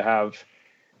fortunate to have,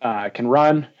 I can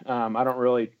run. I don't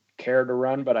really care to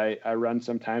run, but I run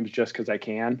sometimes just because I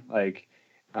can. Like,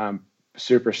 I'm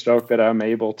super stoked that I'm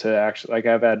able to actually, like,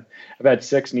 I've had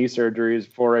 6 knee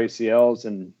surgeries, 4 ACLs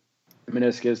and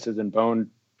meniscuses and bone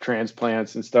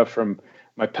transplants and stuff from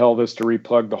my pelvis to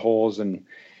replug the holes and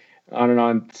on and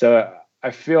on. So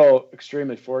I feel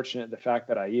extremely fortunate, the fact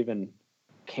that I even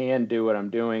can do what I'm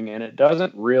doing, and it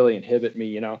doesn't really inhibit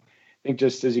me. I think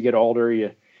just as you get older,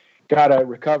 you got to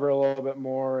recover a little bit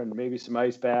more, and maybe some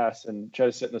ice baths, and try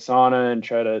to sit in the sauna and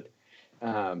try to,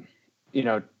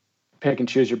 pick and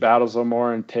choose your battles a little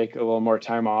more and take a little more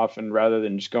time off, and rather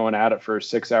than just going at it for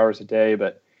 6 hours a day.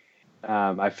 But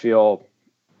I feel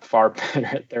far better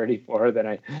at 34 than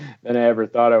I ever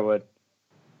thought I would.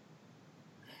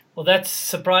 Well, that's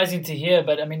surprising to hear,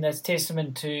 but I mean, that's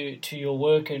testament to your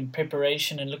work and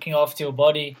preparation and looking after your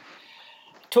body.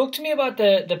 Talk to me about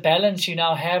the balance you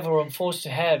now have, or are forced to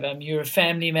have. You're a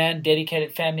family man,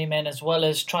 dedicated family man, as well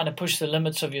as trying to push the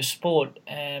limits of your sport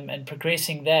and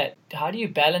progressing that. How do you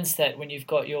balance that when you've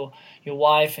got your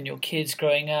wife and your kids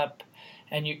growing up,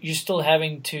 and you're still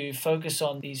having to focus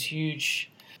on these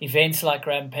huge events like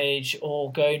Rampage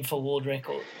or going for world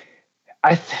record?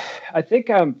 I think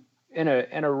I'm in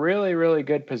a really, really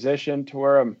good position to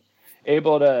where I'm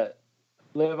able to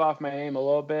live off my aim a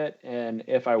little bit. And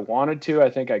if I wanted to, I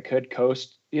think I could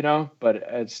coast, but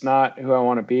it's not who I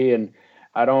want to be. And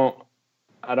I don't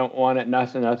want it,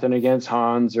 nothing against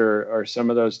Hans or some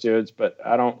of those dudes, but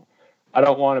I don't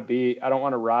want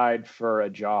to ride for a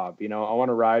job. I want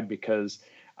to ride because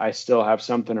I still have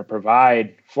something to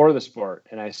provide for the sport,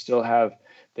 and I still have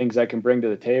things I can bring to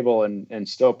the table and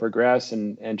still progress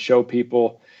and show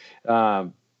people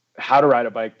how to ride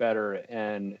a bike better.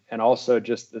 And also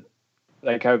just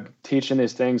I'm teaching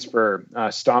these things for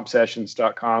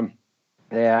stompsessions.com.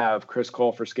 They have Chris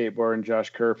Cole for skateboarding, Josh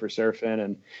Kerr for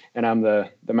surfing, and I'm the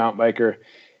mountain biker.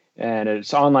 And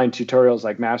it's online tutorials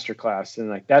like masterclass, and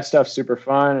like that stuff's super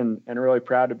fun and really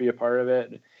proud to be a part of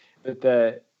it. But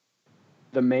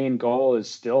the main goal is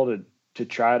still to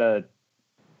try to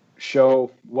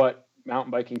show what mountain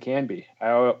biking can be.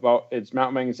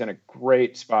 Mountain biking is in a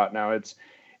great spot now. It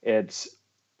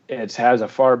has a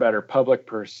far better public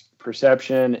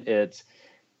perception.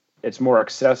 It's more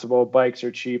accessible. Bikes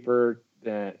are cheaper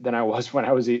than I was when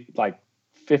I was like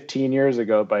 15 years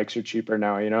ago. Bikes are cheaper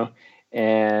now,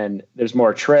 and there's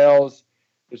more trails.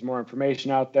 There's more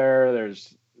information out there.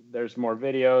 There's more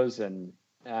videos. And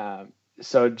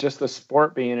so just the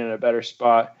sport being in a better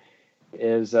spot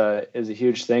is a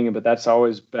huge thing. But that's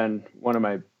always been one of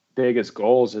my biggest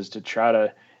goals, is to try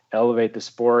to elevate the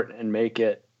sport and make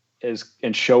it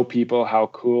and show people how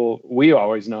cool we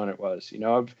always known it was.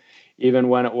 Even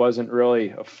when it wasn't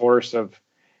really a force of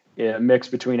a mix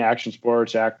between action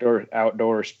sports,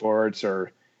 outdoor sports,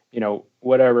 or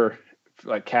whatever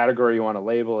like category you want to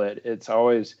label it. It's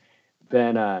always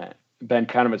been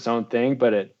kind of its own thing,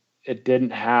 but it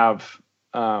didn't have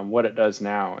what it does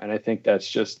now. And I think that's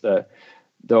just the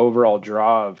overall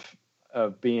draw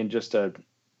of being just the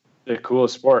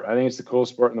coolest sport. I think it's the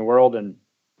coolest sport in the world, and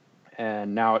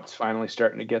now it's finally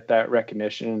starting to get that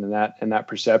recognition and that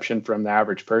perception from the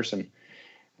average person.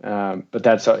 But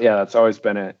that's always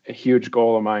been a huge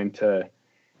goal of mine, to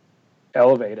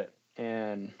elevate it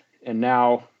and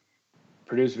now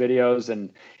produce videos, and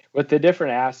with the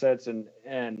different assets and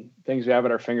things we have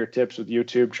at our fingertips with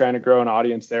YouTube, trying to grow an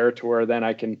audience there to where then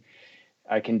I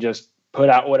can just put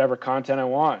out whatever content I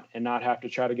want and not have to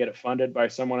try to get it funded by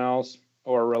someone else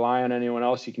or rely on anyone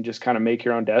else. You can just kind of make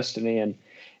your own destiny. And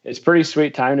it's pretty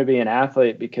sweet time to be an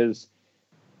athlete, because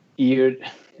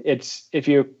if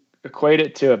you equate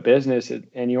it to a business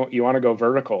and you want to go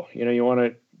vertical, you want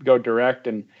to go direct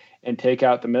and take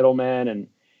out the middleman. And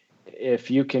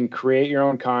if you can create your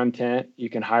own content, you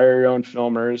can hire your own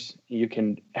filmers, you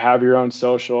can have your own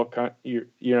social,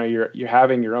 you're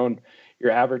having your own,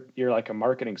 you're like a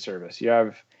marketing service.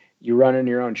 You run in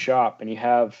your own shop and you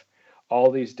have all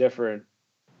these different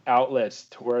outlets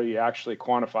to where you're actually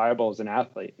quantifiable as an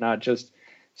athlete, not just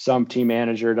some team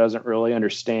manager doesn't really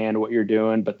understand what you're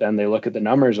doing, but then they look at the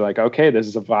numbers like, okay, this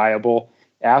is a viable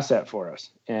asset for us.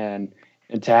 And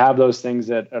to have those things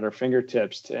at our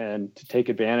fingertips and to take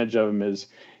advantage of them is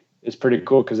pretty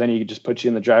cool, because then you can just put you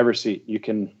in the driver's seat. You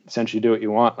can essentially do what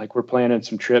you want. Like, we're planning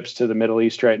some trips to the Middle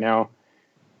East right now,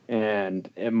 and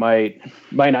it might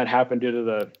not happen due to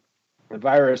the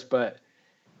virus, but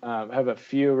I have a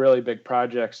few really big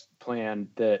projects planned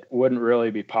that wouldn't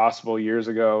really be possible years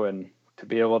ago, and to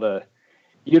be able to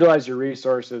utilize your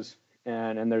resources,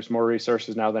 and there's more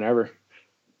resources now than ever.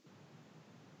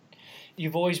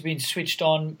 You've always been switched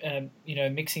on,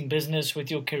 mixing business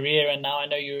with your career, and now I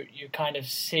know you kind of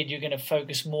said you're going to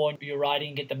focus more on your writing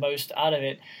and get the most out of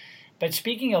it. But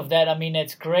speaking of that, I mean,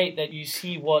 it's great that you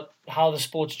see how the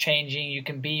sport's changing. You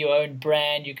can be your own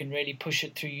brand. You can really push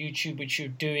it through YouTube, which you're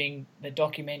doing. The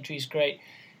documentary is great.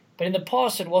 But in the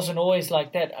past, it wasn't always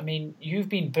like that. I mean, you've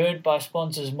been burnt by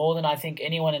sponsors more than I think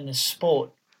anyone in the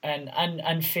sport, and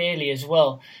unfairly as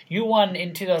well. You won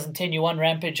in 2010, you won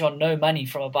Rampage on no money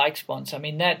from a bike sponsor. I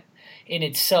mean, that in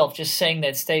itself, just saying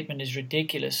that statement is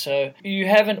ridiculous. So you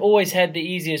haven't always had the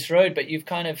easiest road, but you've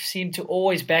kind of seemed to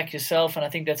always back yourself, and I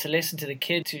think that's a lesson to the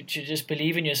kid to just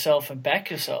believe in yourself and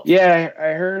back yourself. Yeah,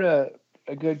 I heard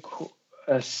a good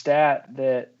stat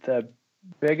that the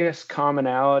biggest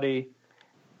commonality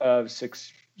of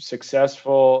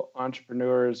successful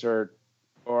entrepreneurs or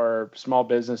small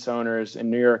business owners in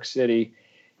New York City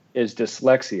is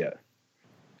dyslexia.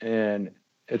 And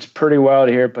it's pretty wild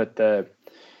here, but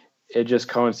it just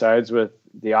coincides with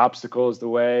the obstacles the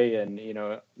way, and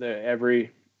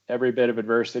every bit of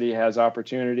adversity has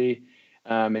opportunity,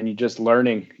 and you just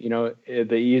learning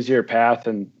the easier path,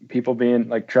 and people being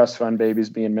like trust fund babies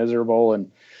being miserable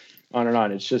and on and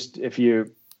on. It's just if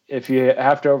you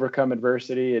have to overcome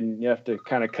adversity and you have to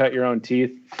kind of cut your own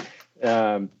teeth,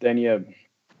 then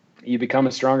you become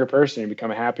a stronger person, you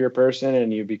become a happier person,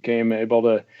 and you became able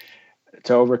to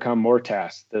overcome more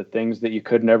tasks, the things that you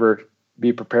could never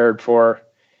be prepared for,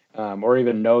 or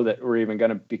even know that were even going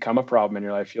to become a problem in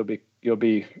your life. You'll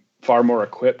be far more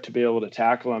equipped to be able to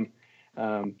tackle them.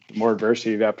 The more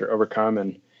adversity you have to overcome,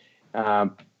 and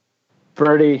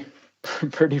pretty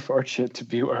fortunate to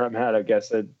be where I'm at, I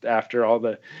guess, after all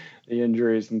the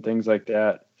injuries and things like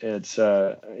that. It's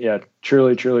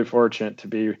truly fortunate to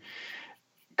be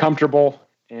comfortable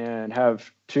and have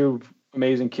two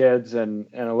amazing kids and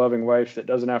a loving wife that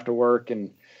doesn't have to work,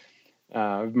 and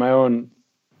my own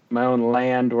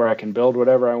land where I can build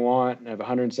whatever I want. I have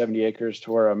 170 acres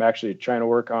to where I'm actually trying to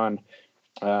work on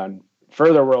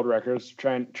further world records,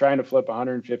 trying to flip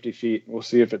 150 feet. We'll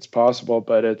see if it's possible,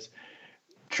 but it's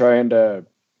trying to.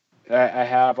 I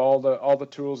have all the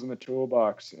tools in the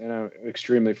toolbox, and I'm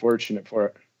extremely fortunate for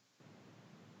it.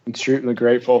 I'm extremely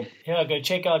grateful. Yeah, go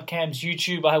check out Cam's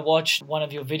YouTube. I watched one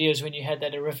of your videos when you had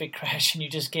that horrific crash and you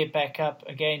just get back up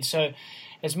again. So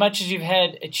as much as you've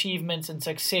had achievements and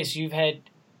success, you've had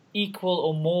equal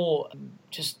or more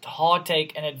just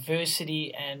heartache and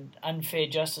adversity and unfair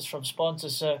justice from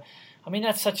sponsors. So, I mean,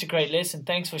 that's such a great lesson.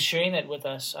 Thanks for sharing that with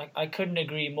us. I couldn't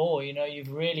agree more.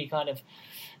 You've really kind of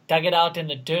dug it out in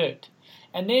the dirt.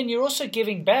 And then you're also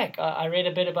giving back. I read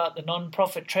a bit about the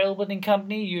non-profit trail building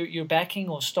company you're backing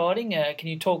or starting. Can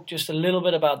you talk just a little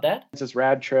bit about that? This is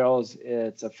Rad Trails.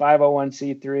 It's a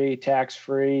 501c3,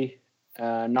 tax-free,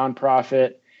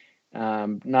 nonprofit.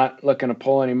 Not looking to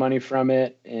pull any money from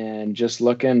it, and just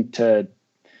looking to,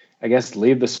 I guess,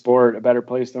 leave the sport a better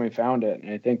place than we found it. And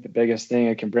I think the biggest thing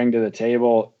I can bring to the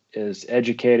table is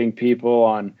educating people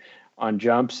on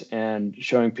jumps and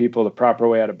showing people the proper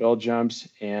way how to build jumps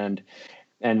and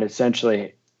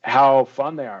essentially how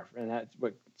fun they are. And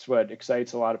that's what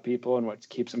excites a lot of people and what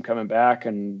keeps them coming back,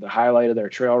 and the highlight of their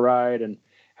trail ride and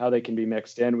how they can be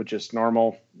mixed in with just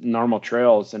normal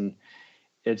trails. And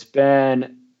it's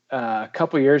been a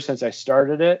couple of years since I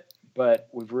started it, but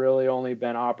we've really only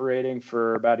been operating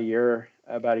for about a year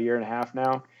and a half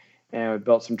now. And we've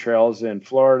built some trails in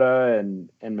Florida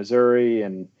and Missouri,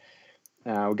 and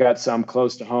we got some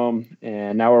close to home,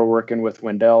 and now we're working with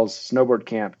Wendell's Snowboard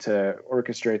Camp to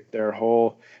orchestrate their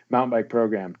whole mountain bike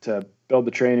program, to build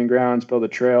the training grounds, build the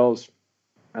trails.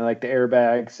 I like the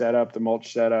airbag setup, the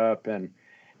mulch setup, and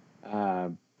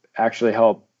actually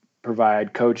help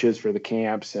provide coaches for the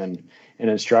camps and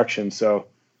instruction. So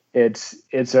it's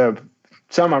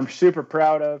something I'm super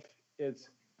proud of. It's,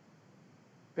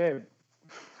 babe,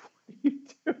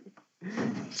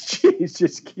 Jeez,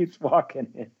 just keeps walking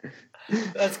in.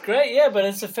 That's great. Yeah, but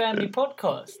it's a family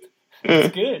podcast.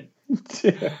 It's good.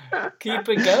 Keep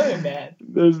it going, man.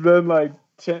 There's been like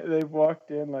 10, they've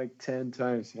walked in like 10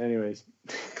 times. Anyways.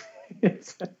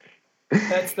 That's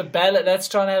the balance. That's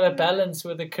trying to have a balance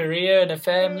with a career and a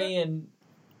family and.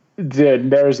 Dude,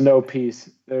 there's no peace.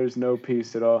 There's no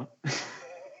peace at all.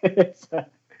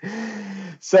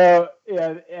 So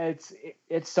yeah,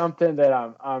 it's something that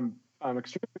I'm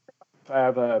extremely. I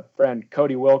have a friend,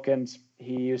 Cody Wilkins.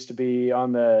 He used to be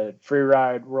on the Free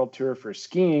Ride World Tour for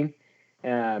skiing,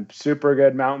 and super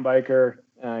good mountain biker.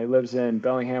 He lives in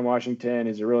Bellingham, Washington.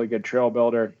 He's a really good trail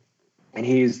builder, and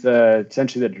he's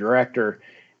essentially the director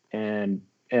and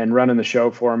running the show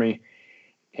for me.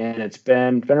 And it's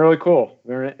been really cool.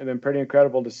 It's been pretty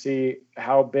incredible to see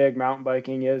how big mountain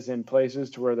biking is in places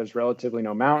to where there's relatively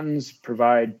no mountains,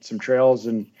 provide some trails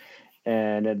and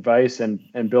advice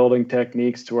and building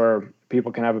techniques to where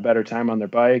people can have a better time on their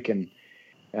bike and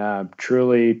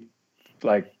truly,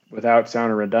 like, without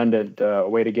sounding redundant, a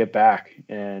way to get back.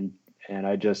 And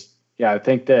I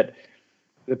think that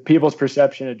the people's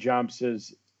perception of jumps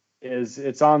is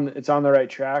it's on the right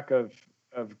track of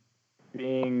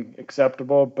being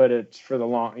acceptable, but it's for the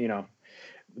long,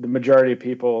 the majority of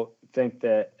people think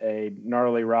that a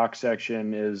gnarly rock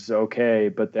section is okay,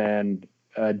 but then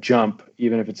a jump,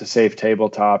 even if it's a safe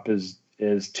tabletop, is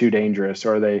too dangerous,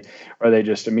 or they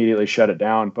just immediately shut it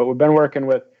down. But we've been working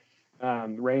with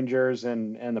rangers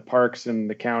and the parks in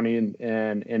the county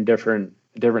and in different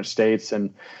states,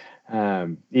 and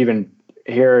even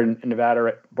here in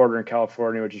Nevada, bordering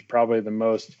California, which is probably the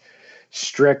most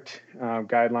strict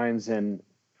guidelines and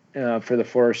for the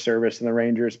Forest Service and the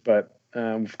rangers. But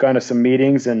we've gone to some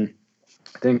meetings, and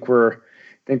I think we're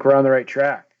on the right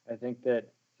track. I think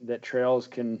that trails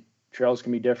can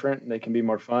be different, and they can be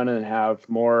more fun and have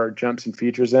more jumps and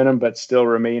features in them, but still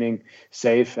remaining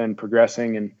safe and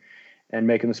progressing and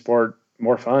making the sport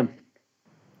more fun.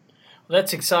 Well,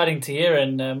 that's exciting to hear,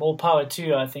 and more power to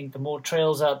you. I think the more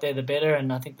trails out there, the better.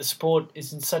 And I think the sport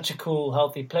is in such a cool,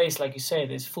 healthy place. Like you say,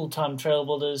 there's full-time trail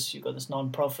builders. You've got this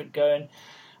non-profit going. I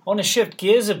want to shift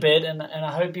gears a bit, and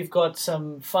I hope you've got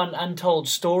some fun, untold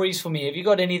stories for me. Have you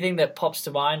got anything that pops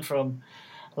to mind from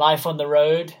life on the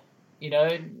road?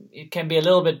 It can be a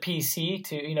little bit PC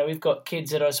to, we've got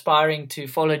kids that are aspiring to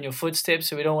follow in your footsteps,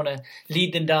 so we don't want to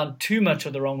lead them down too much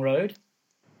of the wrong road.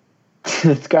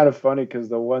 It's kind of funny because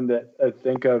the one that I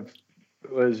think of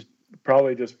was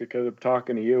probably just because of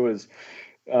talking to you is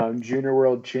Junior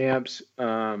World Champs.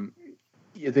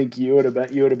 You think you would have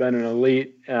been an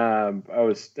elite. I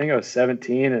was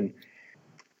 17 and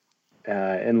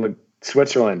in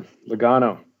Switzerland,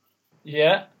 Lugano.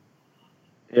 Yeah.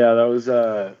 Yeah, that was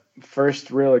first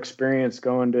real experience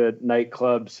going to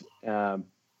nightclubs.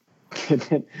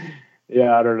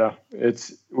 Yeah, I don't know.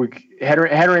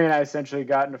 Henry and I essentially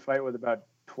got in a fight with about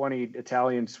 20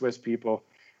 Italian Swiss people,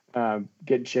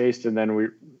 getting chased, and then we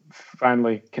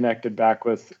finally connected back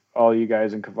with all you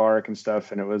guys in Kavarik and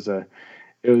stuff, and it was a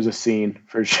scene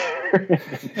for sure.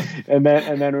 and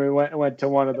then we went to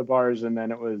one of the bars, and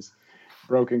then it was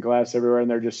broken glass everywhere, and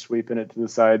they're just sweeping it to the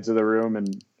sides of the room,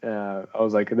 and I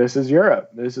was like, "This is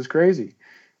Europe. This is crazy."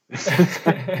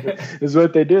 This is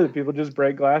what they do. The people just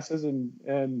break glasses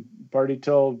and party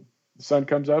till the sun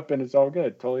comes up, and it's all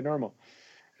good, totally normal.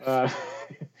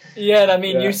 Yeah, and I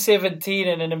mean, You're 17,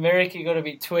 and in America you got to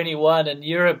be 21. In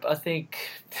Europe, I think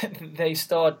they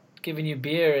start giving you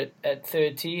beer at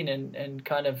 13 and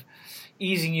kind of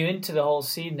easing you into the whole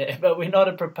scene there. But we're not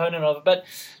a proponent of it. But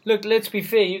look, let's be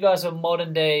fair. You guys are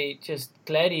modern day just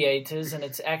gladiators, and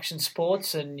it's action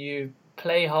sports, and you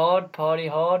play hard, party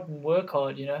hard, and work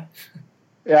hard, Yeah,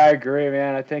 I agree,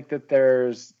 man. I think that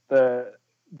there's the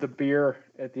beer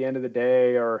at the end of the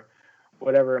day, or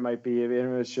whatever it might be. I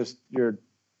mean, it's just your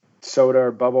soda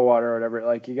or bubble water or whatever.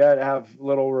 Like, you got to have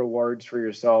little rewards for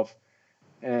yourself.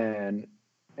 And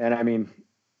I mean,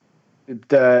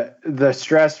 the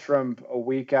stress from a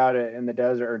week out in the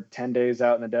desert, or 10 days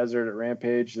out in the desert at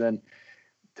Rampage, then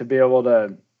to be able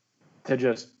to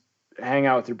just hang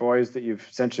out with your boys that you've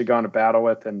essentially gone to battle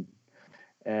with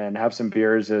and have some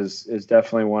beers is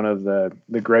definitely one of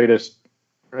the greatest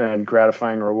and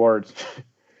gratifying rewards.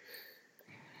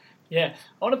 Yeah.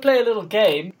 I want to play a little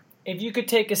game. If you could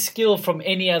take a skill from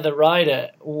any other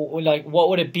rider, like, what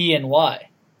would it be and why?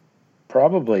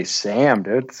 Probably Sam,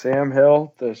 dude. Sam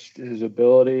Hill, his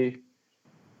ability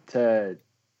to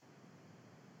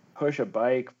push a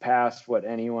bike past what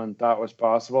anyone thought was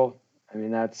possible. I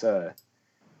mean, that's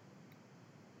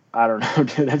I don't know,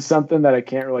 dude. That's something that I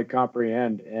can't really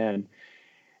comprehend, and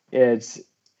it's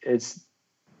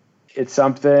it's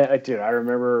something, dude, I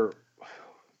remember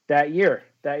that year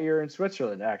in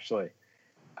Switzerland, actually.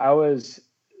 I was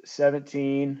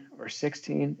 17 or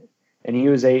 16 and he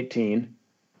was 18,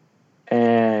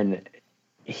 and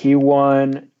he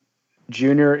won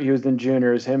junior. He was in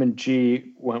juniors. Him and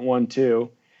G went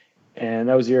 1-2, and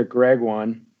that was the year Greg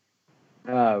won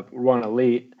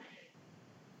elite,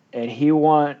 and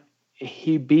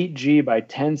he beat G by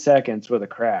 10 seconds with a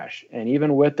crash. And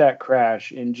even with that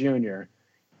crash in junior,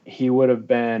 he would have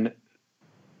been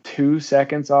 2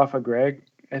 seconds off of Greg,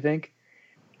 I think,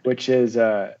 which is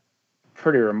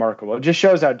pretty remarkable. It just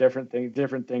shows how different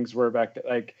things were back then.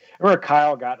 Like, I remember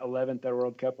Kyle got 11th at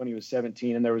World Cup when he was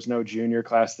 17, and there was no junior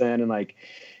class then. And like,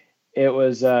 it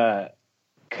was,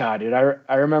 God, dude,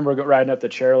 I remember riding up the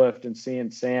chairlift and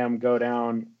seeing Sam go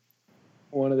down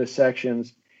one of the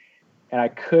sections, and I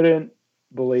couldn't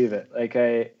believe it.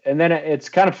 And then it's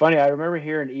kind of funny. I remember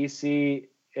hearing EC,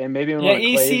 and maybe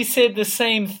EC said the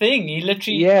same thing. He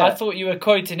literally, I thought you were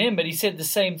quoting him, but he said the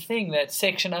same thing, that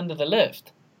section under the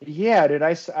lift. Yeah, dude,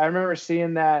 I remember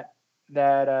seeing that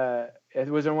it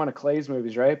was in one of Clay's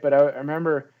movies, right? But I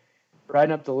remember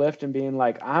riding up the lift and being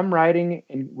like, I'm riding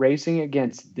and racing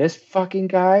against this fucking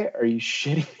guy? Are you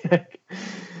shitting me?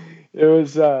 It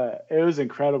was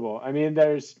incredible. I mean,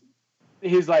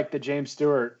 he's like the James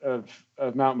Stewart of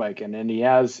mountain biking, and he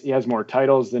has more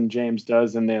titles than James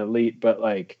does in the elite, but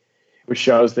like, which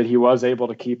shows that he was able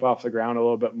to keep off the ground a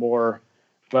little bit more.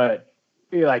 But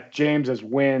like, James's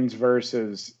wins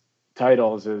versus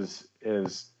titles is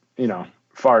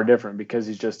far different, because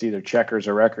he's just either checkers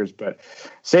or records. But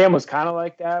Sam was kind of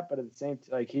like that, but at the same time,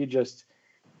 like, he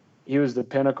was the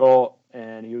pinnacle,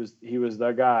 and he was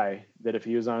the guy that if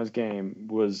he was on his game,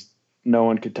 no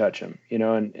one could touch him,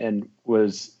 and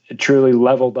was truly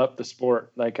leveled up the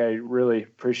sport. Like, I really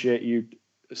appreciate you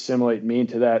assimilate me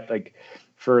to that, like,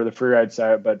 for the freeride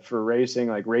side, but for racing,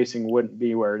 like, racing wouldn't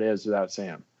be where it is without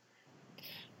Sam.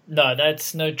 No,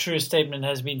 that's no true statement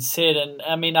has been said. And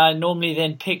I mean, I normally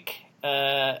then pick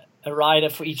a rider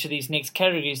for each of these next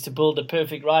categories to build a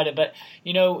perfect rider. But,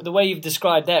 the way you've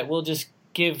described that, we'll just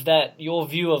give that, your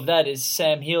view of that is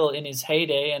Sam Hill in his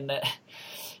heyday. And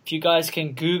if you guys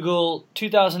can Google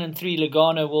 2003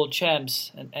 Lugano World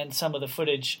Champs and some of the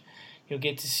footage, you'll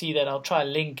get to see that. I'll try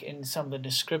link in some of the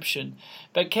description.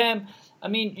 But Cam, I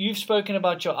mean, you've spoken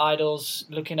about your idols,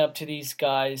 looking up to these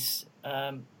guys.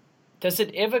 Does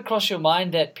it ever cross your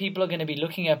mind that people are going to be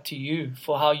looking up to you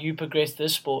for how you progress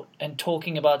this sport and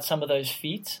talking about some of those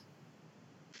feats?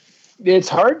 It's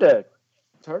hard to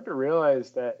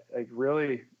realize that, like,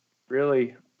 really,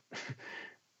 really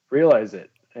realize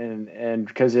it. And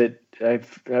because I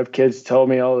have kids tell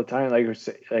me all the time,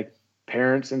 like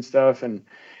parents and stuff, and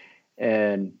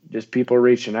just people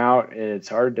reaching out, and it's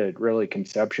hard to really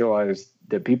conceptualize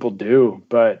that people do,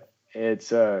 but it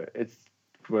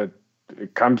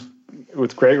comes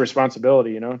with great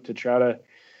responsibility, to try to,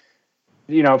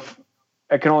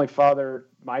 I can only father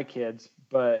my kids,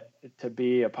 but to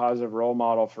be a positive role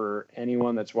model for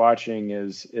anyone that's watching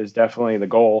is definitely the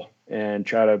goal, and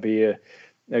try to be a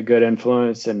good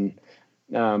influence, and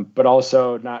but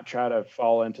also not try to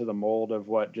fall into the mold of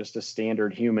what just a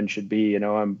standard human should be. You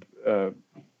don't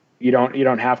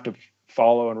have to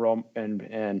follow and roll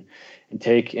and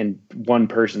take in one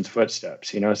person's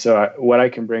footsteps, So what I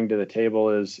can bring to the table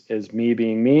is me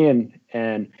being me,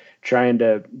 and trying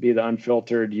to be the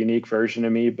unfiltered, unique version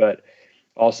of me, but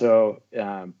also,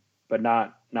 but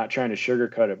not trying to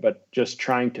sugarcoat it, but just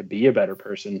trying to be a better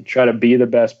person, try to be the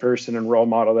best person and role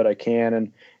model that I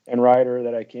can, and rider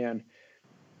that I can,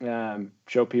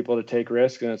 show people to take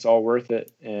risks, and it's all worth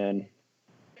it. And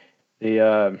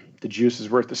the juice is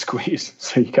worth the squeeze.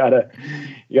 So you gotta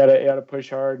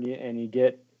push hard, and you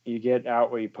get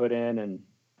out what you put in,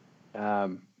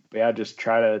 and just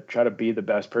try to be the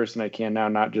best person I can now,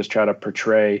 not just try to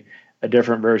portray a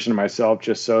different version of myself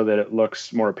just so that it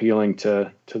looks more appealing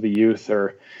to the youth,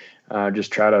 or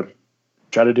just try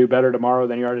to do better tomorrow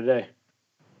than you are today.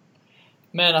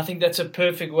 Man, I think that's a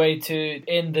perfect way to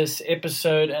end this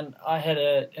episode, and I had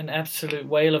an absolute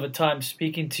whale of a time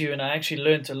speaking to you, and I actually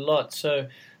learned a lot. So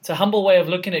it's a humble way of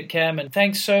looking at Cam, and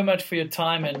thanks so much for your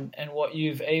time and what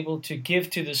you've able to give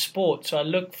to the sport. So I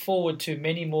look forward to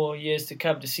many more years to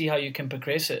come to see how you can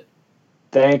progress it.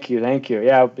 Thank you.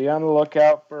 Yeah, be on the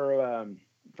lookout for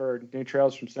new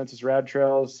trails from Sensus Rad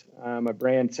Trails. My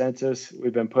brand Sensus,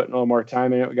 we've been putting a little more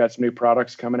time in it. We got some new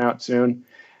products coming out soon.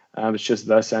 It's just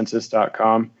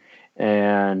thesensus.com.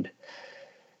 And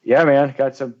yeah, man,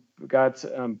 got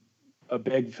a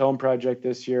big film project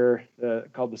this year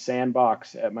called The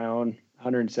Sandbox at my own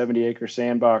 170 acre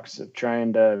sandbox, of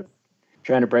trying to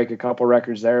trying to break a couple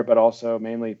records there, but also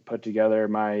mainly put together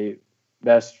my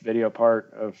best video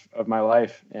part of my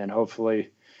life, and hopefully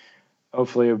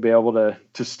we'll be able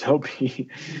to still be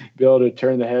able to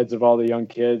turn the heads of all the young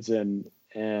kids and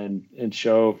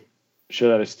show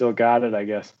that I still got it, I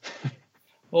guess.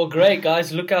 Well, great,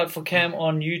 guys. Look out for Cam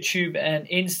on YouTube and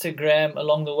Instagram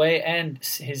along the way, and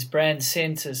his brand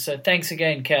Senses. So thanks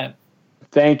again, Cam.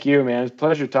 Thank you, man. It's a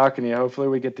pleasure talking to you. Hopefully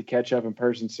we get to catch up in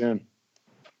person soon.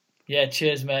 Yeah,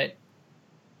 cheers, mate.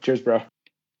 Cheers, bro.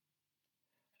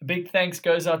 A big thanks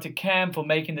goes out to Cam for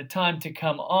making the time to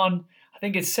come on. I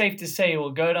think it's safe to say he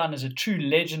will go down as a true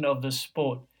legend of the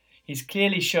sport. He's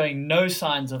clearly showing no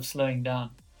signs of slowing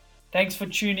down. Thanks for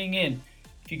tuning in.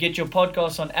 If you get your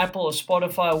podcasts on Apple or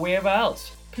Spotify or wherever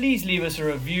else, please leave us a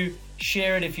review,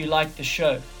 share it if you liked the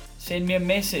show. Send me a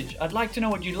message. I'd like to know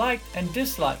what you liked and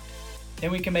disliked.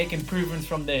 Then we can make improvements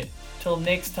from there. Till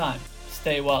next time,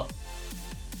 stay well.